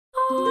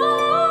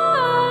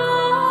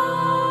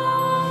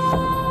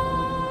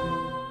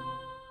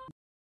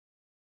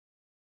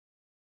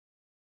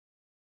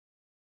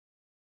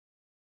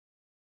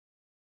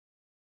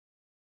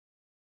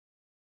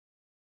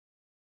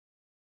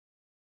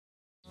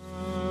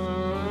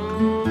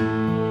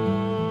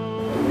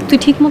তুই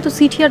ঠিক মতো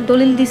চিঠি আর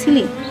দলিল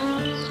দিছিলি?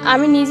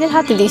 আমি নিজের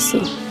হাতে দিছি।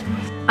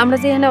 আমরা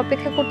যে এখানে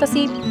অপেক্ষা করতেছি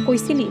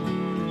কইছিলি?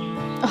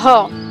 হ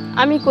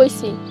আমি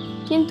কইছি,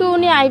 কিন্তু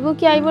উনি আইব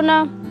কি আইব না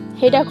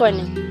সেটা কয়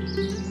নাই।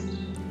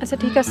 আচ্ছা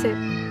ঠিক আছে,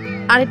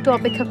 আর একটু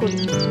অপেক্ষা করি।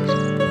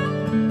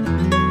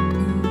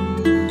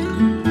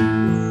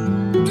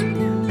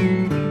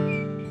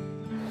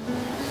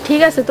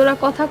 ঠিক আছে তোরা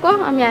কথা ক,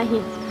 আমি আহি।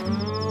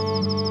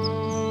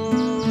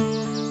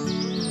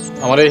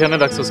 আমার এখানে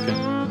ডাকছিস কেন?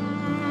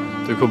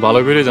 তুই খুব ভালো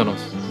করে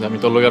জানোস যে আমি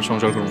তোর লগে আর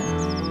সংসার করব।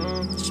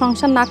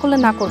 সংসার না করলে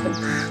না করবেন,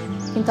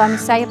 কিন্তু আমি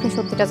চাই আপনি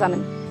সত্যিটা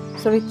জানেন।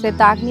 চরিত্রের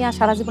দাগ নিয়ে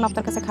সারা জীবন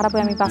আপনার কাছে খারাপ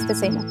হয়ে আমি বাঁচতে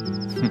চাই না।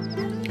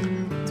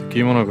 কি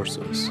মনে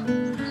করছিস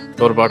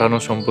তোর পাঠানো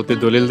সম্পত্তির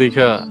দলিল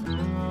দেখা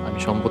আমি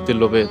সম্পত্তির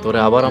লোভে তোরে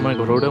আবার আমার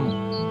ঘরে উঠাম?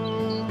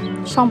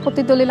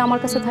 সম্পত্তির দলিল আমার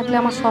কাছে থাকলে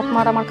আমার সৎ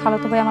মার আমার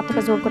খালাতো ভাই আমার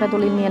থেকে জোর করে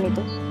দলিল নিয়ে নিত।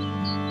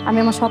 আমি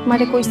আমার সৎ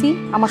মারে কইছি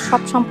আমার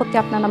সব সম্পত্তি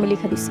আপনার নামে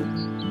লিখে দিছি।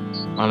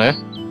 মানে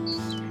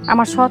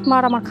আমার সৎ মা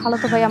আর আমার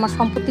খালাতো ভাই আমার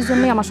সম্পত্তির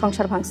জন্যই আমার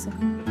সংসার ভাঙছে।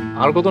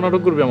 আর কত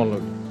নাটক করবি আমার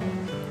লগে?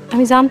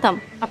 আমি জানতাম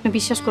আপনি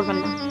বিশ্বাস করবেন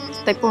না,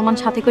 তাই প্রমাণ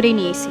সাথে করেই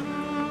নিয়েছি।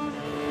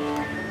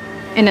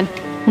 এনেন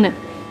শুনেন।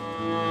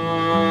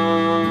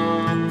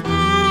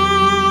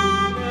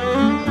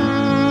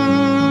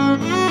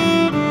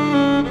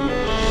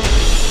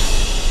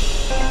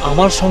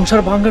 আমার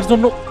সংসার ভাঙার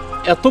জন্য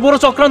এত বড়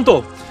চক্রান্ত?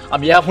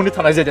 আমি এখনই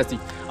থানায় যাইতেছি,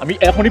 আমি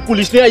এখনই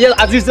পুলিশ নিয়ে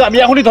আজিজ আমি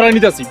এখনই ধরে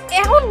নিতেছি।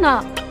 এখন না,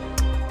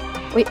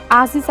 ওই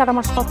আজিজ আর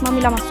আমার সৎ মা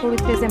মিলে আমার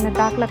চরিত্রে যে আমি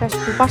দাগ লাগায়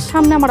সবার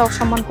সামনে আমার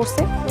অসম্মান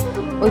করছে,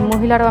 ওই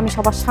মহিলারও আমি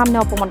সবার সামনে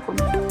অপমান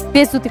করবো,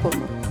 বেইজ্জতি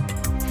করবো।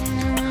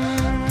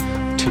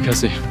 ঠিক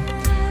আছে,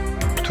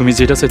 তুমি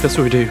যেটা চাইতেছো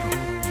ওইটাই।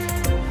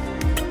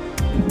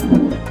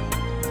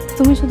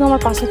 তুমি শুধু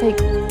আমার পাশে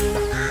থাকো।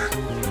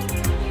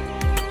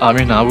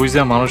 আমি না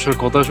বুঝা মানুষের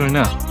কথা শুনি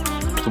না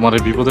তোমার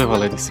বিপদে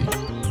ফেলাই দিছি।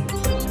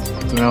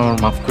 তুমি আমার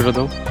মাফ করে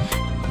দাও,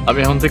 আমি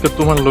এখন থেকে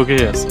তোমার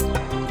লোকেই আছি।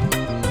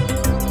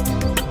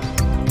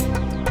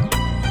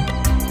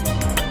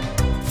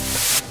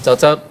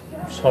 চাচা,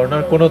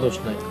 স্বর্ণার কোনো দোষ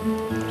নাই,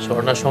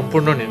 স্বর্ণা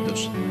সম্পূর্ণ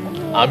নির্দোষ।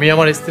 আমি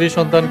আমার স্ত্রী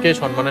সন্তানকে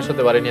সম্মানের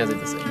সাথে বাড়ি নিয়ে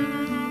যেতে চাই।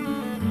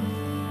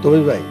 তুমি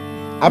ভাই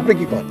আপনি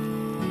কি করেন?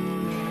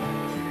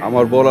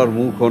 আমার বলার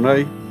মুখও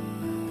নাই,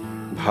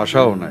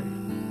 ভাষাও নাই।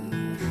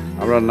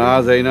 আমরা না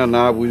যাই না,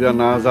 না বুঝা,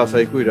 না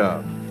যাচাই কইরা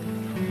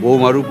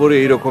বৌমার উপরে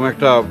এইরকম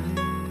একটা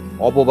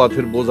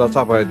অপবাদের বোঝা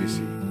চাপায়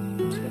দিছি,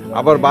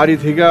 আবার বাড়ি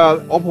থেকে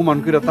অপমান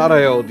করে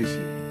তারাইয়াও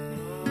দিছি।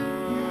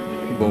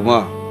 বৌমা,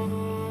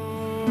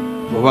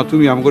 বৌমা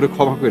তুমি আমাকে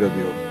ক্ষমা করে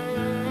দিও।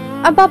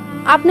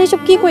 আপনি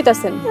এসব কি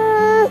কইতাছেন?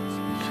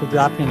 শুধু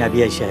আপনি না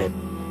বিআই সাহেব,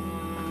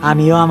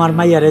 আমিও আমার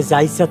মাইয়ারে যা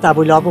ইচ্ছা তা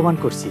বলে অপমান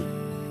করছি।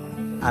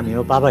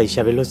 আমিও বাবা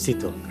হিসাবে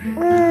লজ্জিত।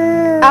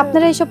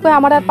 আপনারা এইসব কই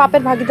আমার আর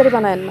পাপের ভাগীদারি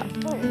বানায়েন না।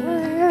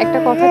 একটা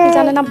কথা কি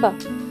জানেন আব্বা,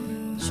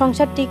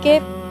 সংসার টিকে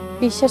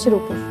বিশ্বাসের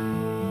উপর।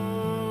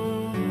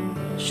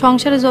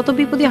 সংসারে যত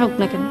বিপদই হোক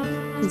না কেন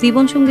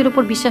জীবন সঙ্গীর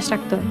উপর বিশ্বাস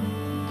রাখতে হয়।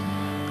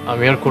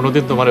 আমি আর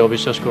কোনোদিন তোমারে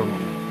অবিশ্বাস করব না।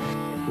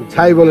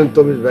 যাই বলেন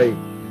তমিজ ভাই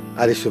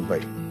আর ইসুফ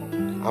ভাই,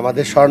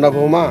 আমাদের স্বর্ণা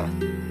বৌমা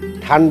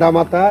ঠান্ডা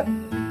মাথায়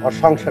আর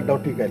সংসারটাও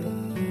টিকাইল,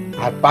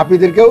 আর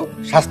পাপীদেরকেও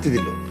শাস্তি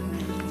দিল।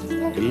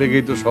 এর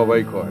লেগেই তো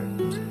সবাই কয়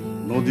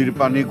নদীর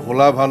পানি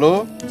ঘোলা ভালো,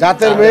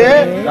 জাতের মেয়ে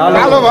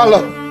কালো ভালো।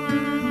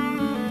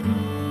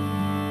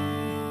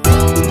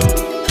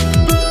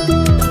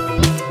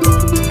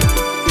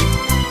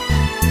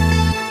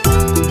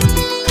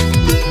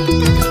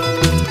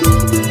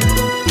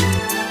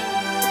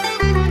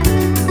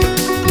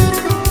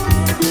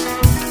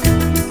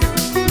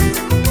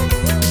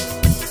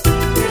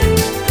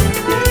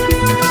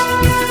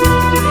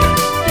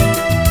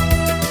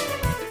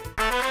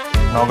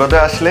 নগদে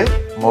আসলে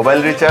মোবাইল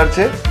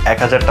রিচার্জে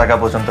 1000 টাকা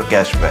পর্যন্ত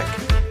ক্যাশব্যাক,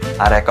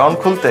 আর অ্যাকাউন্ট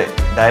খুলতে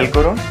ডায়াল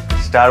করুন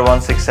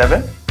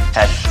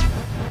 *167#।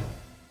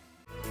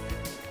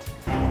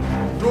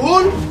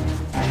 রুহুল,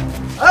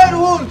 এই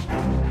রুহুল,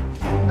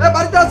 এই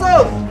বাড়িতে আছো?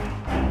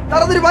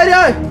 তাড়াতাড়ি বাইরে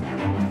আয়।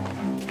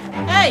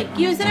 এই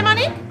কি হইছে রে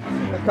মানিক?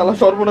 কালা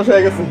সর্বনাশ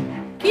হয়ে গেছে।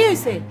 কি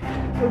হইছে?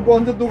 ওই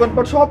গঞ্জের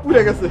দোকানপাট সব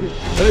পুড়ে গেছে।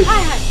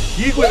 হায় হায়,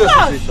 কি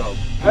কইতাছিস এই সব?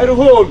 এই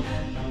রুহুল,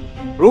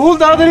 রুহুল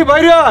তাড়াতাড়ি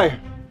বাইরে আয়।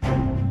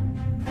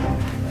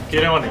 কে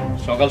রে মানে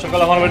সকাল সকাল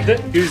আমার বাড়িতে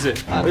কি হইছে?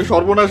 আরে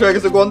সর্বনাশ হয়ে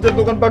গেছে, গঞ্জের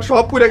দোকানপাট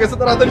সব পুড়ে গেছে,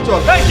 তাড়াতাড়ি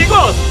চল। এই কি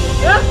কস?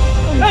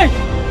 এই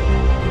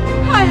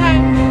হায় হায়,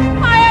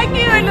 হায় হায়,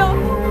 কি হইলো?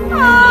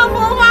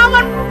 বৌমা,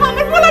 আমার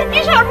পোলার কি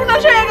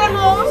সর্বনাশ হয়ে গেল?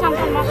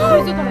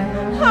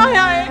 হায়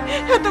হায়,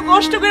 এত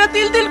কষ্ট করে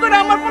তিল তিল করে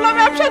আমার পোলা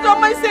ব্যবসা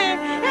জমাইছে,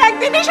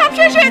 একদিনই সব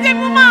শেষ হয়ে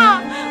যাবে। মা,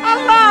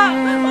 আল্লাহ,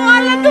 ও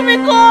আল্লাহ, তুমি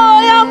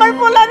কই আমার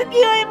পোলার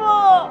কি হইব?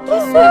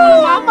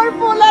 আমার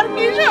পোলার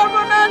কি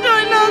সর্বনাশ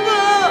হইল গো?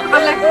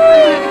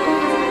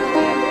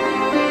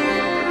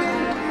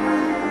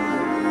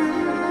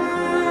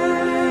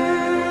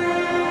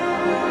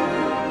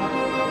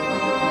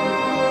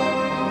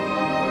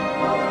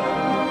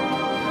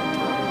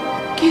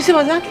 হয়েছে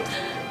বাজান?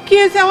 কি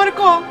হয়েছে আমার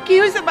ক? কি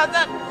হয়েছে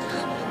বাজান?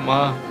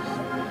 মা,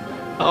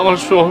 আমার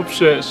সব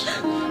শেষ।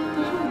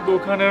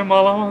 দোকানের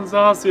মালামাল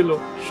যা ছিল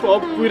সব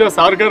পুরা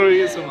সারকার হয়ে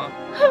গেছে মা।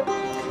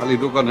 খালি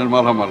দোকানের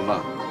মালামাল না,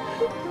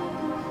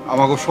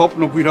 আমাকে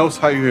স্বপ্ন পুরাও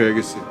ছাই হয়ে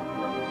গেছে।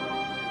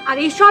 আর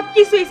এই সব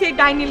কিছু হয়েছে এই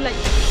ডাইনির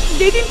লাগে।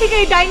 যেদিন থেকে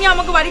এই ডাইনি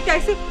আমাকে বাড়িতে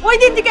আসছে ওই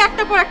দিন থেকে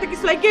একটা পর একটা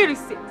কিছু লাগিয়ে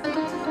রয়েছে।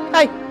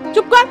 এই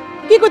চুপ কর,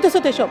 কি করতেছ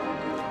তুই সব?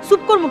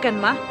 চুপ করবো কেন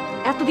মা?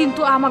 এতদিন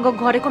তো আমাকে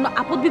ঘরে কোনো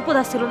আপদ বিপদ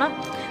আসছিল না।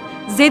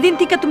 যেদিন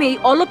থেকে তুমি এই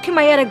অলক্ষী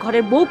মাইয়ারে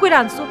ঘরের বউ করে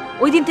আনছো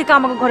ওই দিন থেকে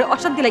আমাকে ঘরে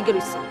অশান্তি লাগিয়ে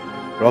রয়েছে।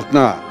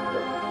 রত্না,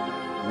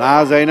 না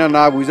যাই না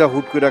না বুঝা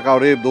হুট করে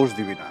কাউরে দোষ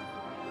দিবি না।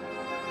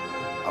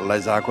 আল্লাহ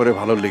যা করে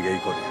ভালো লেগেই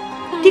করে।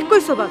 ঠিক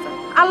কইছো বাজার,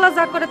 আল্লাহ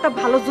যা করে তা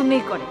ভালোর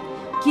জন্যই করে,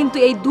 কিন্তু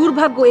এই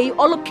দুর্ভাগ্য এই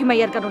অলক্ষী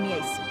মাইয়ার কারণে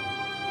আইছে।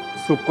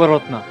 চুপ কর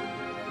রত্না,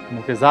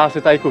 মুখে যা আসে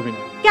তাই কবি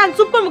না। কেন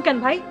চুপ করবো কেন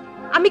ভাই?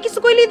 আমি কিছু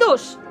কইলি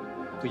দোষ?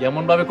 তুই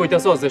এমন ভাবে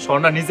কইতাছস যে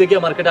স্বর্ণা নিজে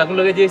গিয়ে মার্কেটে আগুন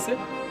লাগাই দিয়েছে।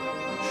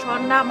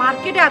 স্বর্ণা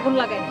মার্কেটে আগুন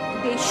লাগায়নি,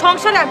 এই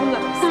সংসারে আগুন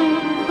লাগাইছে।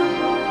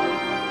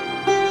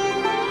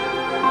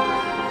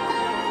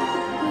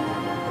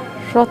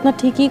 রত্না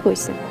ঠিকই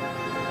কইছে,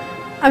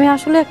 আমি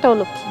আসলে একটা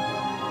অলক্ষী।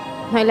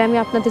 নাইলে আমি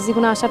আপনাদের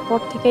জীবনে আসার পর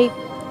থেকেই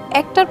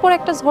একটার পর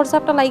একটা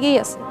ঝড়ঝাপটা লাগেই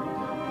আছে।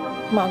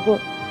 মাগো,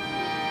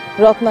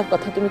 রত্নার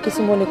কথা তুমি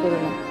কিছু মনে করো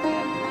না।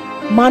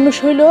 মানুষ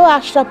হইল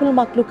আশরাফুল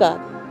মাকলুকাত,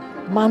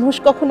 মানুষ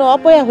কখনো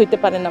অপয়া হইতে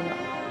পারে না। মা,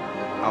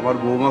 আমার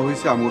বৌমা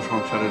হয়েছে আমার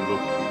সংসারের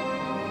লক্ষ্মী।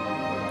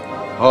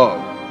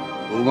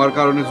 বৌমার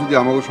কারণে যদি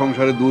আমাকে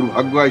সংসারে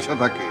দুর্ভাগ্য আইসা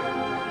থাকে,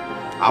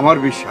 আমার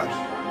বিশ্বাস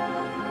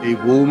এই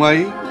বৌমাই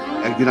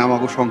একদিন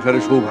আমাকে সংসারে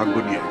সৌভাগ্য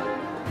নিয়ে।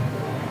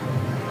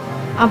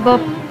 আব্বা,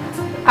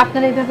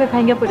 আপনারা এইভাবে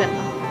ভাঙ্গা পড়েন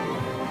না।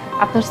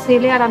 আপনার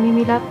ছেলে আর আমি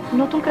মিলা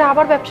নতুন করে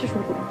আবার ব্যবসা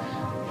শুরু করব,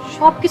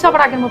 সবকিছু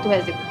আবার আগের মতো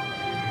হয়ে যাবে।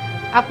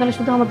 আপনারা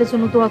শুধু আমাদের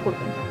জন্য দোয়া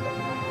করবেন।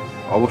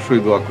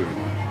 অবশ্যই দোয়া করি।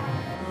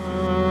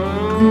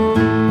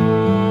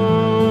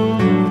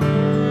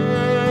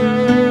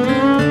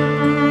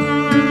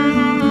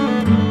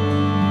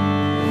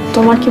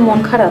 তোমার কি মন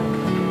খারাপ?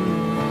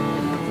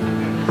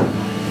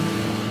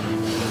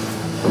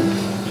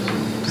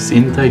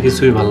 চিন্তায়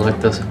কিছুই ভালো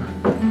লাগতেছে না।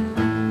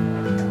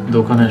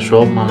 দোকানে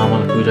সব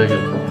মালামাল পুড়ে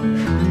গেল,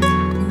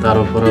 তার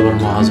উপর আবার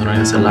মহাজনের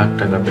কাছে লাখ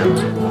টাকা পেল।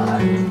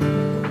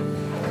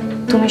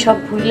 তুমি সব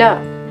ভুইলা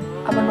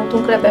আবার নতুন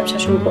করে ব্যবসা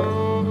শুরু করো।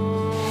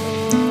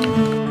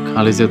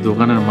 খালি যে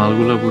দোকানের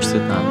মালগুলো পড়ছে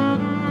তা,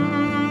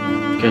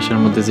 ক্যাশের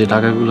মধ্যে যে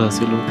টাকাগুলো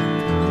ছিল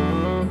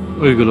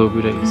ওইগুলো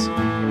পুড়ে গেছে।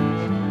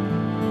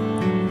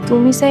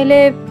 তুমি চাইলে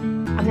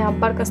আমি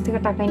আব্বার কাছ থেকে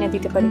টাকা এনে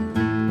দিতে পারি।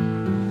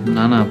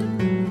 না না,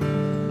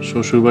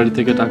 শ্বশুর বাড়ি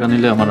থেকে টাকা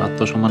নিলে আমার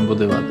আত্মসম্মান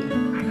বোধে বাদে।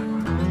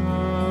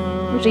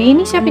 ঋণ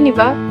হিসাবে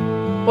নিবা,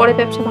 পরে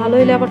ব্যবসা ভালো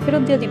হইলে আবার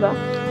ফেরত দিয়ে দিবা।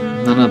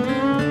 না না,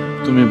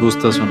 তুমি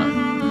বুঝতেছো না।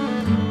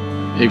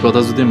 এই কথা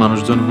যদি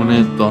মানুষজন শুনে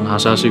তখন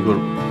হাসাহাসি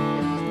করব।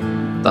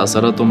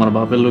 তাছাড়া তোমার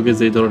বাপের লোকে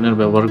যে ধরনের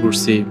ব্যবহার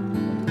করছি,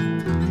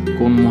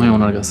 কোন মোহে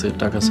ওনার কাছে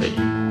টাকা চাই।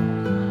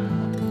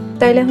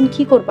 তাইলে এখন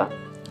কি করবা?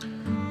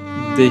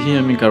 দেখি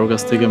আমি কারো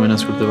কাছ থেকে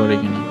ম্যানেজ করতে পারি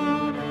কিনা।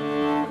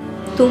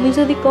 তুমি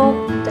যদি কও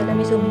তাহলে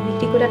আমি জমি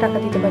বিক্রি করে টাকা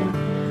দিতে পারি।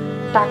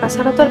 টাকা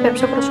ছাড়া তো আর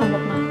ব্যবসা করা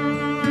সম্ভব না।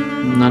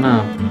 না না,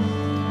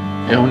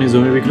 এখনই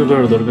জমি বিক্রি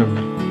করার দরকার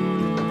নেই।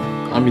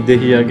 আমি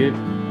দেখি আগে,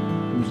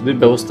 যদি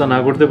ব্যবস্থা না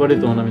করতে পারি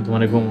তখন আমি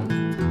তোমার ঘুমো।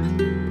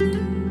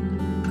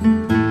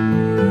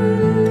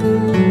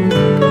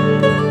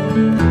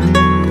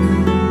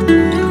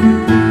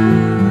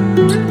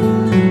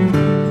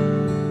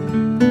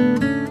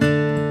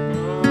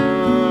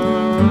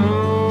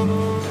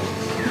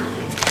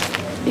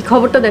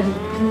 খবরটা দেখো।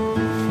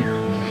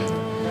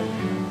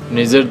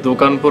 নিজের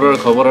দোকান পড়ার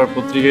খবর আর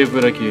পত্রিকায়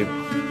পড়া কি?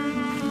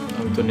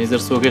 আমি তো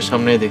নিজের চোখের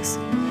সামনেই দেখছি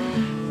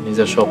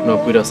নিজের স্বপ্ন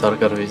পুরা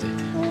সারকার হয়ে যায়।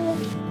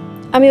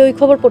 আমি ওই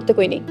খবর পড়তে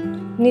কইনি,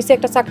 নিচে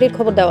একটা চাকরির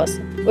খবর দেওয়া আছে,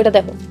 ওইটা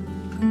দেখো।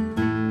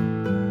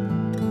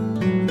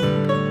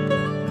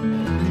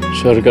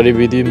 সরকারি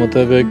বিধি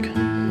মোতাবেক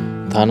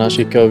থানা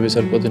শিক্ষা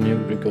অফিসার পদে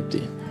নিয়োগ বিজ্ঞপ্তি।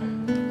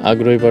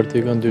 আগ্রহী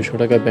প্রার্থীগণ 200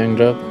 টাকা ব্যাংক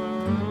ড্রাফট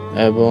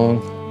এবং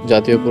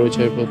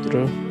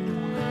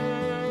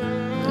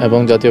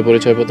জাতীয়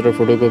পরিচয়পত্র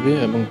ফটোকপি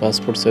এবং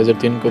পাসপোর্ট সাইজের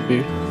 3 কপি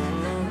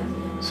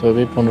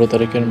ছবি 15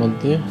 তারিখের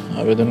মধ্যে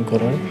আবেদন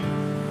করার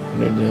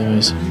নির্দেশ দেওয়া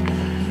হয়েছে।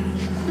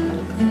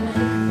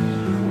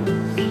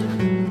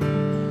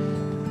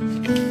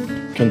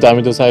 কিন্তু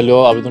আমি তো চাইলেও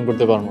আবেদন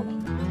করতে পারবো না।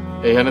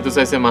 এখানে তো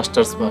চাইছে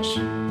মাস্টার্স পাস,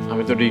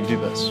 আমি তো ডিগ্রি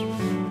পাস।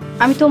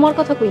 আমি তোমার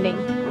কথা কই নাই,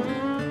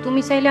 তুমি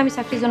চাইলে আমি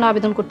চাকরির জন্য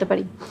আবেদন করতে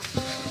পারি।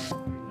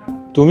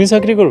 তুমি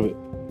চাকরি করবে?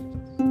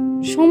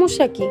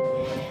 সমস্যা কি?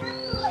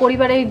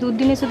 পরিবারে এই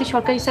দুদিনে যদি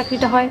সরকারি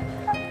চাকরিটা হয়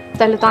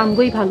তাহলে তো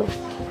আমগোই ভালো।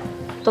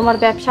 তোমার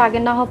ব্যবসা আগে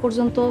না হওয়া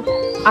পর্যন্ত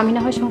আমি না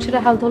হয় সংসারে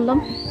হাল ধরলাম।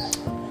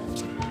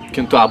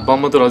 কিন্তু আব্বা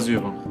আম্মা তো রাজি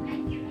হবো না।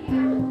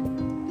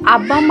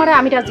 আব্বা আম্মারে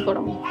আমি রাজি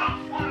করাবো।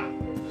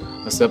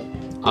 আচ্ছা,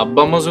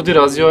 আব্বা আম্মা যদি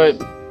রাজি হয়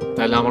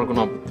তাহলে আমার কোনো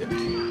আপত্তি নেই।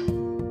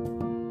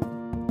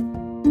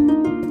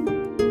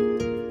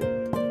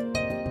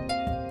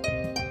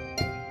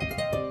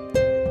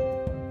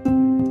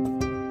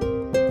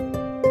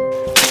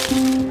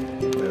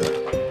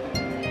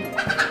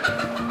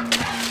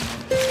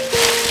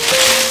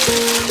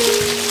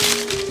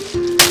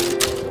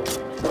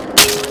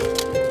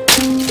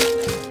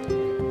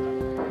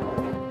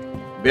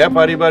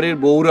 ব্যাপারী বাড়ির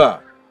বউরা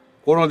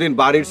কোনোদিন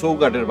বাড়ির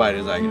চৌকাটের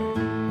বাইরে যায় না।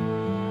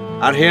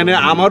 আর হেনে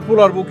আমার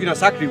পোলার বউ কিনা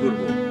চাকরি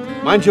করবো,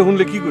 মানুষে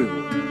শুনলে কি করবো?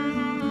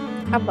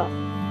 আব্বা,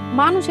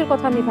 মানুষের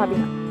কথা আমি ভাবি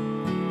না,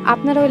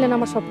 আপনারা হইলেন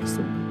আমার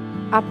সবকিছু।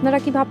 আপনারা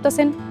কি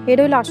ভাবতেছেন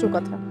এটা হইলো আসল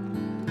কথা।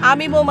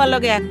 আমি বৌমার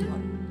লগে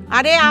একমত।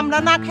 আরে আমরা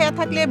না খেয়ে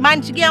থাকলে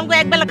মানুষ কি আমাকে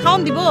একবেলা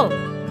খাওয়ান দিব?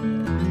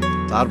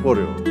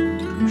 তারপরেও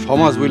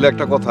সমাজ বইলে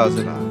একটা কথা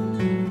আছে না,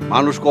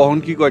 মানুষ কখন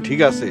কি কয় ঠিক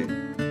আছে?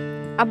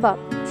 আব্বা,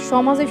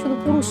 সমাজে শুধু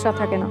পুরুষরা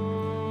থাকে না,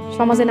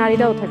 সমাজে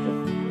নারীরাও থাকে।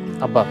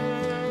 আব্বা,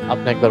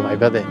 আপনি একবার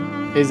ভাইবা দেন,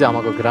 এই যে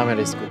আমাকে গ্রামের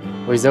স্কুল,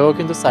 ওই জায়গাও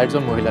কিন্তু 4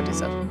 জন মহিলা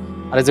টিচার।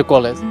 আর এই যে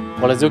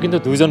কলেজেও কিন্তু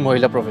 2 জন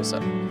মহিলা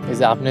প্রফেসর। এই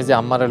যে আপনি যে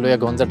আম্মারে লইয়া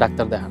গঞ্জে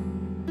ডাক্তার দেখান,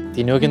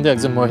 তিনিও কিন্তু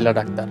একজন মহিলা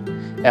ডাক্তার।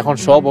 এখন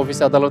সব অফিস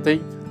আদালতেই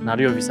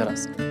নারী অফিসার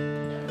আছে।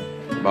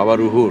 বাবা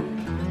রুহুল।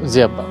 জি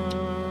আব্বা।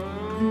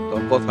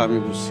 তোর কথা আমি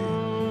বুঝছি,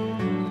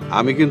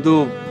 আমি কিন্তু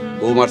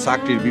বৌমার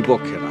চাকরির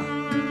বিপক্ষে না।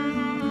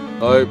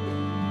 তবে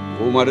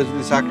বৌমারে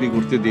যদি চাকরি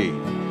করতে দিই,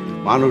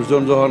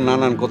 মানুষজন যখন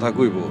নানান কথা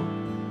কইব,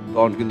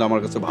 তখন কিন্তু আমার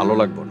কাছে ভালো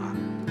লাগবে না।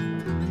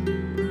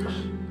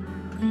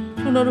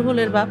 শুনো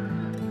রুহুলের বাপ,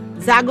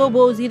 জাগো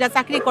বউ জিরা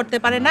চাকরি করতে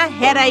পারে না,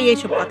 হেরাই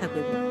এইসব কথা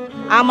কইব।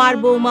 আমার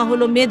বৌমা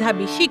হলো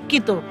মেধাবী,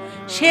 শিক্ষিত,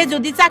 সে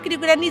যদি চাকরি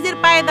করে নিজের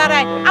পায়ে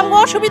দাঁড়ায়, আমার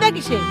অসুবিধা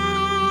কিসে?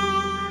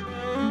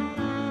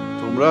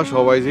 তোমরা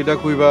সবাই যেটা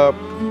কইবা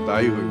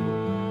তাই হইব,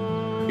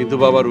 কিন্তু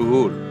বাবা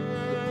রুহুল,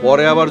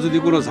 পরে আবার যদি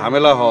কোনো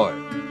ঝামেলা হয়,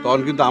 তখন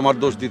কিন্তু আমার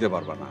দোষ দিতে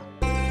পারবা না।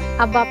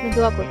 আব্বা, আপনি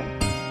দোয়া করবেন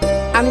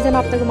আমি যেন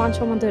আপনাকে মান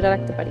সম্মান ধরে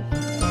রাখতে পারি।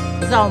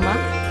 যাও মা,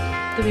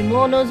 তুমি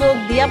মনোযোগ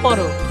দিয়া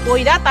পড়ো,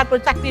 কইরা তারপর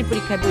চাকরির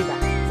পরীক্ষা দিবা।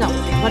 যাও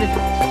ঘরে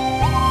যাও।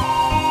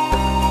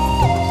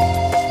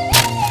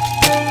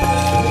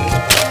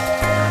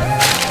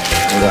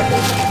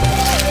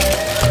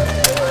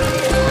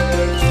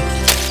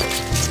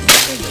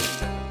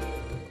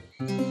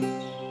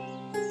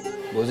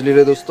 বুঝলি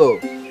রে দোস্ত,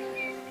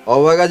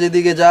 অভাগা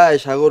যেদিকে যায়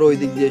সাগর ওই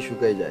দিক দিয়ে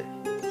শুকাই যায়।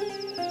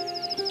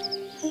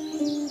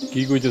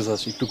 কি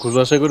কইতেছাস, একটু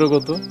খোলাসা করে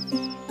কত?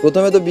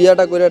 প্রথমে তো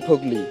বিয়াটা করে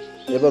ঠকলি,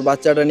 এরপর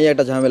বাচ্চাটা নিয়ে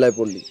একটা ঝামেলায়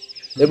পড়লি,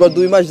 এরপর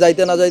 2 মাস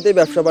যাইতে না যাইতে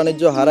ব্যবসা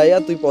বাণিজ্য হারাইয়া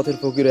তুই পথের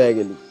ফকির হয়ে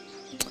গেলি।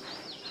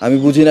 আমি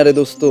বুঝি না রে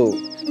দোস্ত,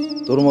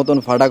 তোর মতন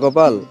ফাটা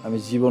কপাল আমি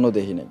জীবনও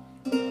দেখি নাই।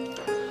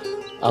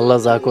 আল্লাহ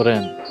যা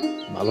করেন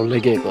ভালো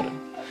লেগে করেন,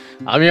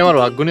 আমি আমার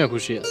ভাগ্য নিয়ে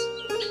খুশি আছি।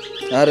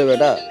 আরে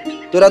বেটা,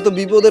 তোরা তো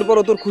বিপদের পর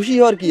তোর খুশি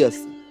হওয়ার কি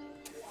আছে?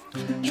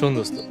 শোন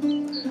দোস্ত,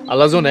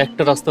 আল্লাহ যখন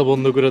একটা রাস্তা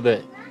বন্ধ করে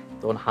দেয়,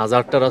 তখন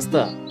 1000টা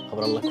রাস্তা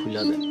আবার আল্লাহ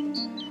খুলে দেয়।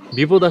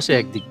 বিপদ আসে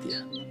একদিক দিয়ে,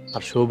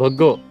 আর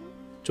সৌভাগ্য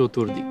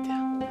চতুর্দিক দিয়ে।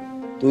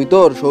 তুই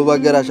তোর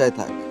সৌভাগ্যের আশায়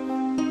থাক।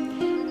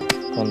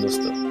 কোন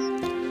দোস্ত,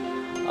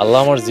 আল্লাহ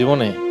আমার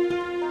জীবনে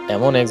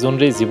এমন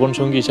একজনরেই জীবন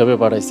সঙ্গী হিসাবে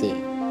পাঠাইছে,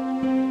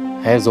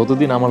 হ্যাঁ,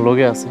 যতদিন আমার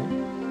লগে আছে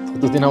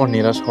ততদিন আমার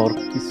নিরাশ হওয়ার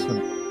কিছু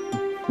নেই।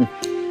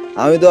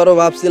 আমি তো আরো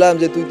ভাবছিলাম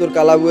যে তুই তোর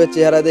কালাবুয়ের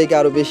চেহারা দেখে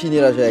আরো বেশি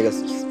নিরাশ হয়ে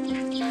গেছিস।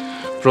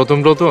 প্রথম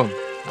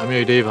আমি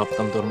ওইটাই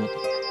ভাবতাম তোর মতো।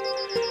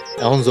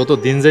 এখন যত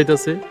দিন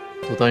যাইতেছে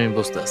তত আমি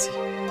বুঝতে আছি,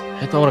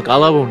 হ্যাঁ তো আমার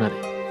কালা বউ না রে,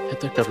 হ্যাঁ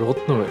তো একটা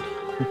রত্ন বেটা।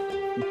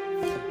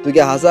 তুই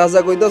কি হাসা হাসা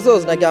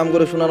কইতাছস নাকি আম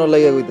করে শোনানোর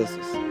লাগে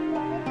কইতাছস?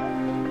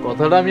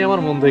 কথাটা আমি আমার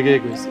মন থেকে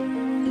কইছি,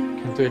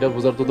 কিন্তু এটা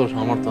বোঝার তো তোর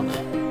সামর্থ্য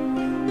নাই।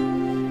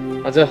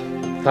 আচ্ছা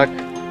থাক,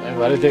 আমি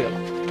বাড়িতে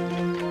গেলাম।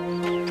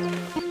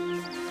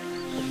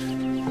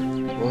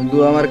 বন্ধু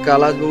আমার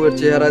কালাজ বউয়ের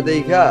চেহারা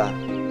দেখা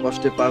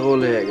কষ্টে পাগল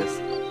হয়ে গেছে।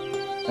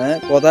 হ্যাঁ,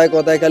 কথায়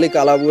কথায় খালি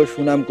কালা বউয়ের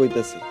সুনাম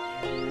কইতেছে।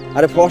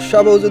 আরে ফর্সা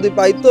বউ যদি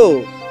পাইতো,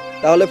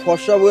 তাহলে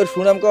ফর্সা বউয়ের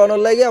সুনাম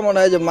করানোর লাগে মনে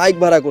হয় যে মাইক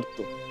ভাড়া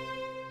করতো।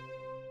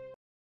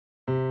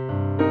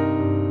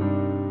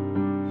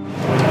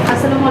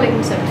 আসসালামু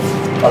আলাইকুম স্যার।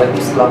 ওয়ালাইকুম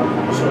আসসালাম।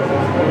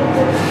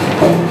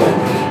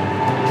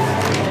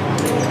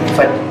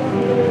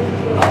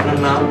 আপনার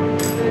নাম?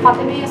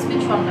 Fatema Yasmin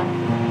Swarna.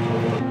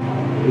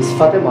 Miss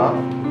Fatema?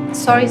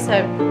 Sorry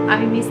sir,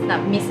 আমি মিস না,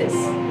 মিসেস।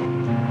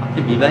 আপনি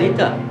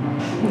বিবাহিতা?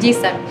 জি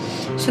স্যার,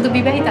 শুধু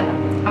বিবাহিতা না,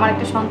 আমার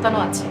একটা সন্তানও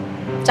আছে,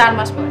 4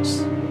 মাস বয়স।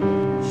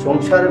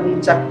 সংসার এবং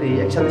চাকরি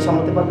একসাথে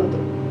সামলাতে পারবেন তো?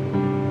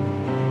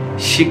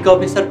 শিক্ষা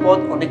অফিসার পদ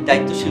অনেক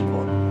দায়িত্বশীল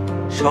পদ,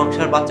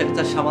 সংসার বাচ্চা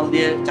কাচ্চা সামাল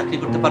দিয়ে চাকরি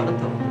করতে পারবেন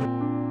তো?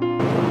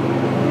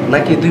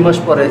 নাকি 2 মাস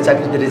পরে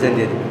চাকরিতে রিজাইন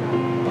দিয়ে দেবেন?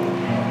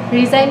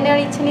 রিজাইন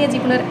নেওয়ার ইচ্ছে নিয়ে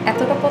জীবনের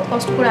এতটা পথ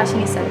কষ্ট করে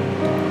আসেনি স্যার।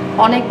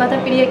 অনেক বাধা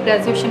পেরিয়ে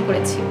গ্র্যাজুয়েশন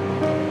করেছি,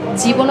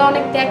 জীবনে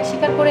অনেক ত্যাগ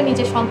স্বীকার করে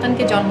নিজের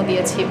সন্তানকে জন্ম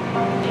দিয়েছি।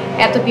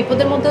 এত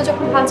বিপদের মধ্যেও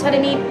যখন হাল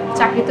ছাড়েনি,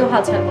 চাকরিতেও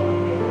হাল ছাড়বো না।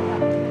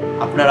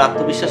 আপনার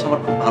আত্মবিশ্বাস আমার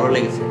খুব ভালো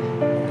লেগেছে।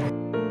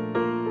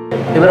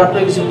 এবার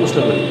আপনাকে কিছু প্রশ্ন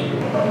করি।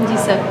 জি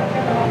স্যার।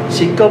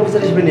 শিক্ষা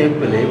অফিসার হিসেবে নিয়োগ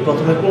পেলে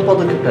প্রথমে কোন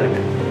পদক্ষেপটা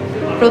নেবেন?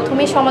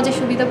 প্রথমেই সমাজে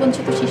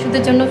সুবিধাবঞ্চিত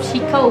শিশুদের জন্য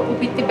শিক্ষা ও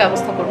উপবৃত্তির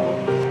ব্যবস্থা করব।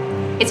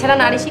 এছাড়া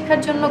নারী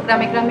শিক্ষার জন্য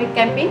গ্রামে গ্রামে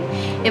ক্যাম্পেইন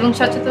এবং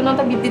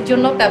সচেতনতা বৃদ্ধির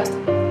জন্য ব্যবস্থা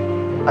করব।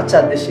 আচ্ছা,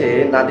 দেশে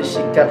নারী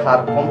শিক্ষার হার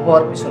কম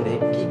হওয়ার পিছনে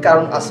কি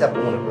কারণ আছে আপনি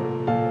মনে করেন?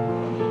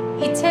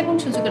 ইচ্ছা এবং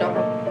সুযোগের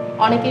অভাব।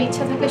 অনেকের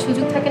ইচ্ছা থাকলে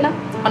সুযোগ থাকে না,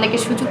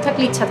 অনেকের সুযোগ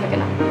থাকলে ইচ্ছা থাকে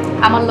না।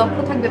 আমার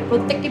লক্ষ্য থাকবে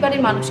প্রত্যেকটি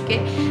বাড়ির মানুষকে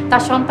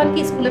তার সন্তানকে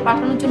স্কুলে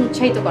পাঠানোর জন্য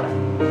উৎসাহিত করা।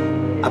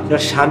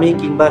 আপনার স্বামী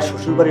কিংবা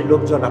শ্বশুরবাড়ির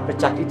লোকজন আপনার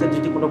চাকরিতে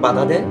যদি কোনো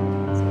বাধা দেয়?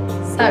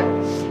 স্যার,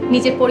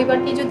 নিজের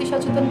পরিবারকে যদি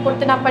সচেতন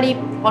করতে না পারি,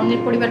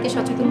 অন্যের পরিবারকে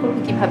সচেতন করবো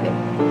কিভাবে?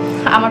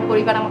 আমার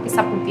পরিবার আমাকে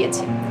সাপোর্ট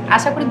দিয়েছে,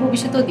 আশা করি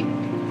ভবিষ্যতেও দিবে।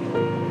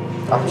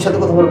 আপনার সাথে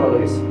কথা বলে ভালো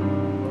লেগেছে।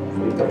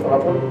 পরীক্ষার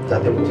ফলাফল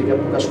জাতীয় পত্রিকায়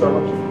প্রকাশ করা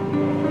মাত্র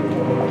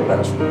আপনি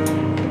আসুন।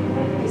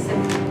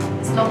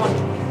 আসসালামু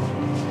আলাইকুম।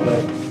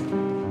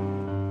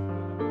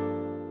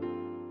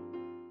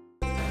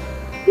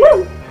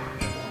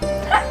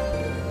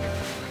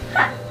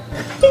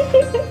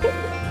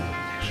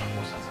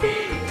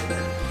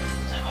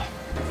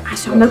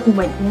 আসো আমরা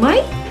ঘুমাই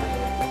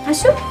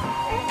আসো।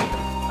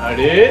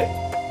 আরে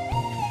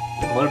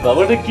তোমার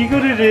বাবাটা কি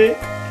করে রে?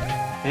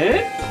 হ্যাঁ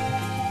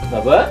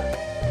বাবা,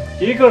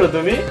 কি করো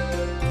তুমি?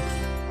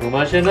 ঘুম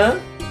আসে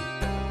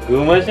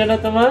না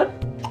তোমার?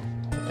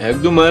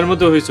 একদম মায়ের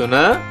মতো হইছো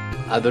না?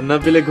 আদর না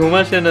পেলে ঘুম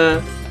আসে না।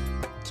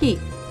 কি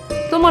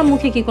তোমার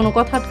মুখে কি কোনো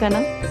কথা আটকায়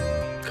না?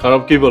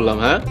 খারাপ কি বললাম?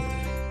 হ্যাঁ,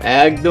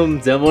 একদম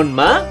যেমন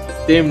মা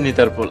তেমনি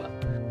তার পোলা।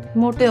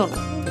 মোটেও না,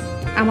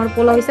 আমার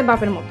পোলা হয়েছে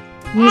বাপের মতো,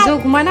 নিজেও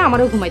ঘুমায় না,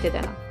 আমারও ঘুমাইতে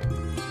দেয় না।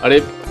 আরে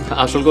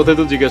আসল কথাই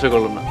তো জিজ্ঞাসা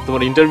করলাম না,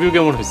 তোমার ইন্টারভিউ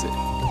কেমন হয়েছে?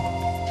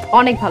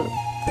 অনেক ভালো,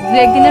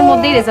 2-1 দিনের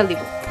মধ্যেই রেজাল্ট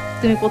দিব,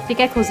 তুমি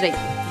পত্রিকায় খোঁজ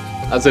রাখো।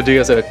 আচ্ছা ঠিক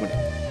আছে, 1 মিনিট।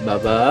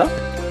 বাবা,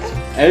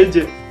 এই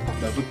যে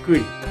বাবু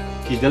কই,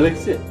 খিদা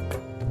লাগছে?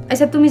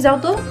 আচ্ছা তুমি যাও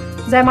তো,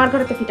 যাই মার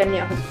ঘরেতে ফিটা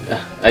নিয়ে আসো।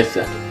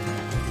 আচ্ছা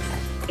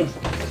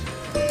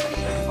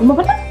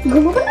ঘুমাবো না?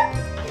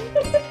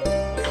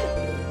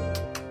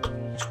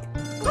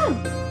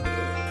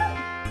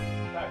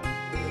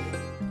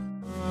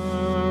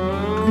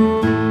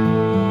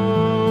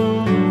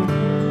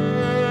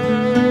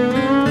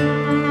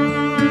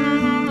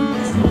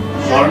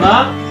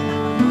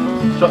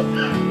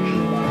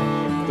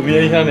 তুমি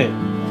এইখানে?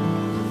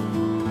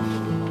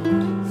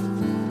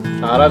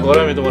 সারা ঘরে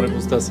আমি তোমার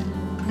খুঁজতেছি।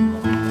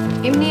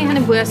 এমনি এখানে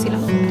বইয়া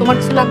ছিলাম, তোমার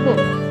কিছু লাগবে?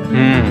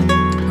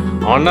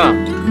 আমার না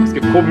আজকে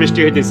খুব মিষ্টি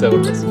খাইতে ইচ্ছা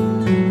করতেছে।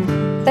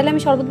 তাহলে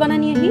আমি শরবত বানাই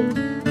নিয়ে আসি।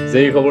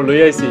 যেই খবর লই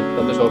আইছি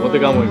তাতে শরবতে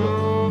কাম হইব।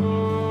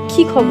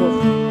 কি খবর?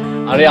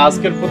 আরে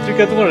আজকের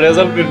পত্রিকায় তোমার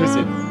রেজাল্ট বের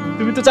হইছে,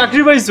 তুমি তো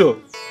চাকরি পাইছো।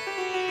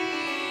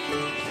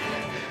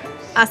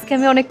 আজকে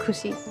আমি অনেক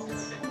খুশি।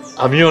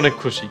 আমিও অনেক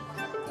খুশি,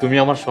 তুমি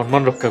আমার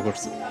সম্মান রক্ষা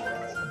করছো।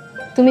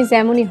 তুমি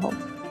যেমনই হও,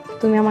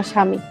 তুমি আমার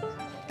স্বামী।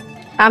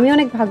 আমি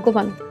অনেক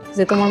ভাগ্যবান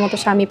যে তোমার মতো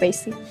স্বামী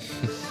পাইছি।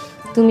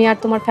 তুমি আর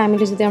তোমার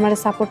ফ্যামিলি যদি আমার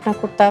সাপোর্ট না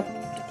করতা,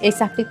 এই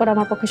চাকরি করা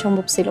আমার পক্ষে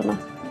সম্ভব ছিল না।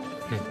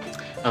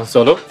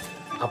 চলো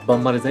আব্বা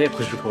আম্মারে যাই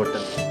খুশি খবরটা।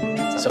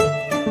 চলো।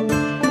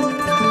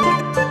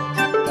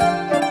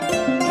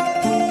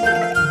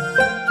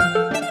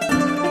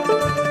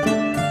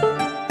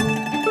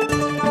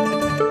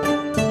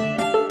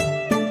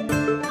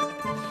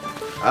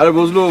 আরে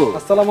বুঝলো।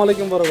 আসসালামু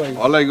আলাইকুম বড় ভাই।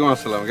 ওয়ালাইকুম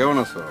আসসালাম, কেমন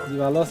আছো? জি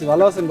ভালো আছি।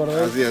 ভালো আছেন বড়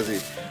ভাই? আছি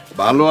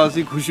ভালো আছি,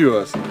 খুশিও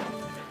আছি।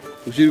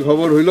 খুশির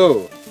খবর হইলো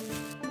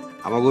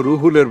আমাকে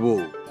রুহুলের বউ,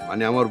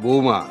 মানে আমার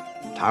বৌমা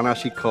থানা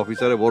শিক্ষা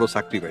অফিসারে বড়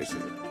চাকরি পাইছে।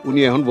 উনি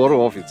এখন বড়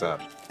অফিসার।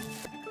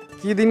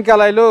 কি দিন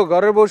কালাইলো,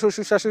 ঘরের বউ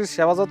শ্বশুর শাশুড়ির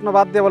সেবা যত্ন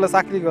বাদ দিয়ে বলে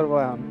চাকরি করবো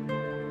এখন।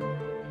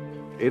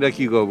 এটা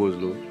কি কও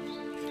বুঝলো?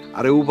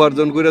 আরে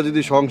উপার্জন করে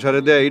যদি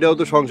সংসারে দেয়, এটাও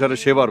তো সংসারের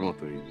সেবার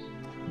মতোই।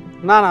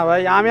 না না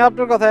ভাই, আমি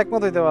আপনার কথা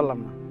একমত হইতে পারলাম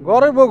না।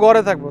 ঘরের বউ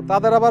ঘরে থাকবো,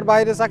 তাদের আবার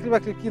বাইরে চাকরি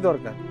বাকরি কি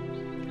দরকার?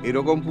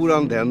 এরকম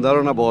পুরান ধ্যান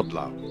ধারণা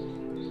বদলাও।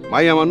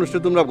 মাইয়া মানুষটা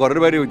তোমরা ঘরের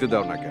বাইরে হইতে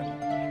দাও না কেন?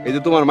 এই যে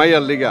তোমার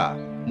মাইয়ার লেগা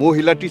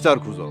মহিলা টিচার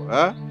খুঁজো,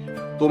 হ্যাঁ,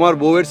 তোমার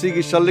বউয়ের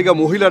চিকিৎসার লেগা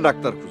মহিলা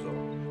ডাক্তার খুঁজো,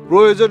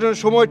 প্রয়োজনের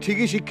সময়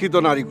ঠিকই শিক্ষিত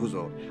নারী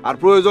খুঁজো, আর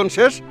প্রয়োজন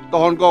শেষ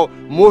তখন কও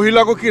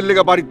মহিলাকে কি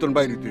লেগা বাড়ির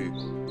বাইরে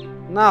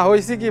না।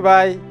 হয়েছে কি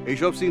ভাই,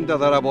 এইসব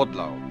চিন্তাধারা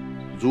বদলাও।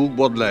 যুগ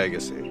বদলায়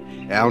গেছে,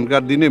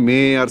 এখনকার দিনে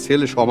মেয়ে আর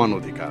ছেলে সমান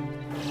অধিকার।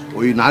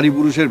 ওই নারী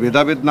পুরুষের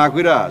ভেদাভেদ না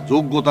কইরা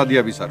যোগ্যতা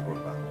দিয়া বিচার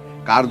করবা।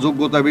 কার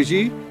যোগ্যতা বেশি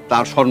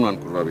তার সম্মান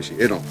করবা বেশি।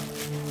 এরকম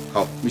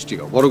খাও, মিষ্টি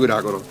খাও, বড় করে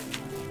করো।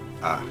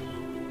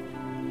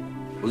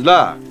 বুঝলা?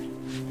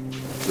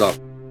 যাও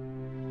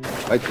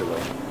বাইতে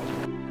যাও।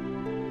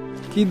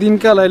 কি দিন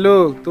কালাইলো,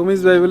 তুমি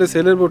ভাই বলে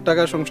ছেলের বউ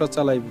টাকা সংসার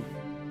চালাইব।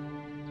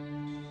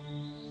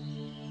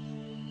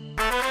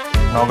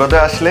 নগদে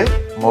আসলে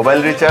মোবাইল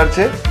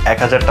রিচার্জে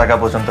 1000 টাকা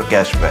পর্যন্ত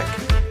ক্যাশব্যাক,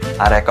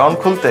 আর অ্যাকাউন্ট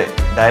খুলতে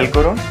ডায়াল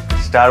করুন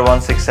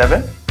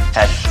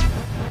 *167#।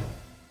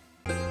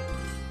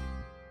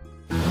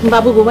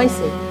 বাবু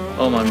ঘুমাইছে?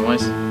 ও মা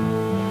ঘুমাইছে।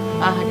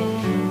 আহারে,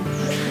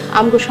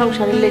 আমগো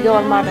সংসারের লেগে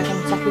ওর মাটা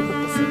কেমন চাকরি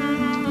করতেছে,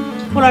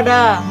 পোলাটা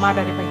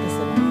মাটারে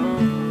পাইতেছে না।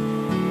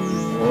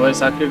 ওই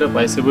চাকরিটা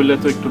পাইছে বললে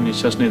তো একটু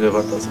নিঃশ্বাস নিতে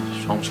পারতেছে।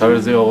 সংসারের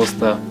যে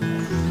অবস্থা,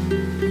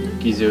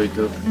 কি যে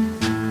হইতো।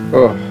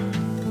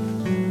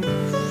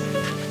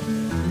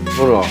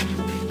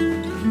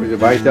 ওই যে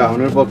বাড়িতে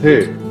আহনের পথে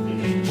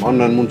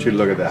অন্যান্য মুন্সির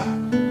লগে দেখা।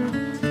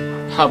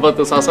 আবার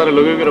তো সাসারে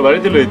লগে করে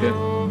বাড়িতে লইতে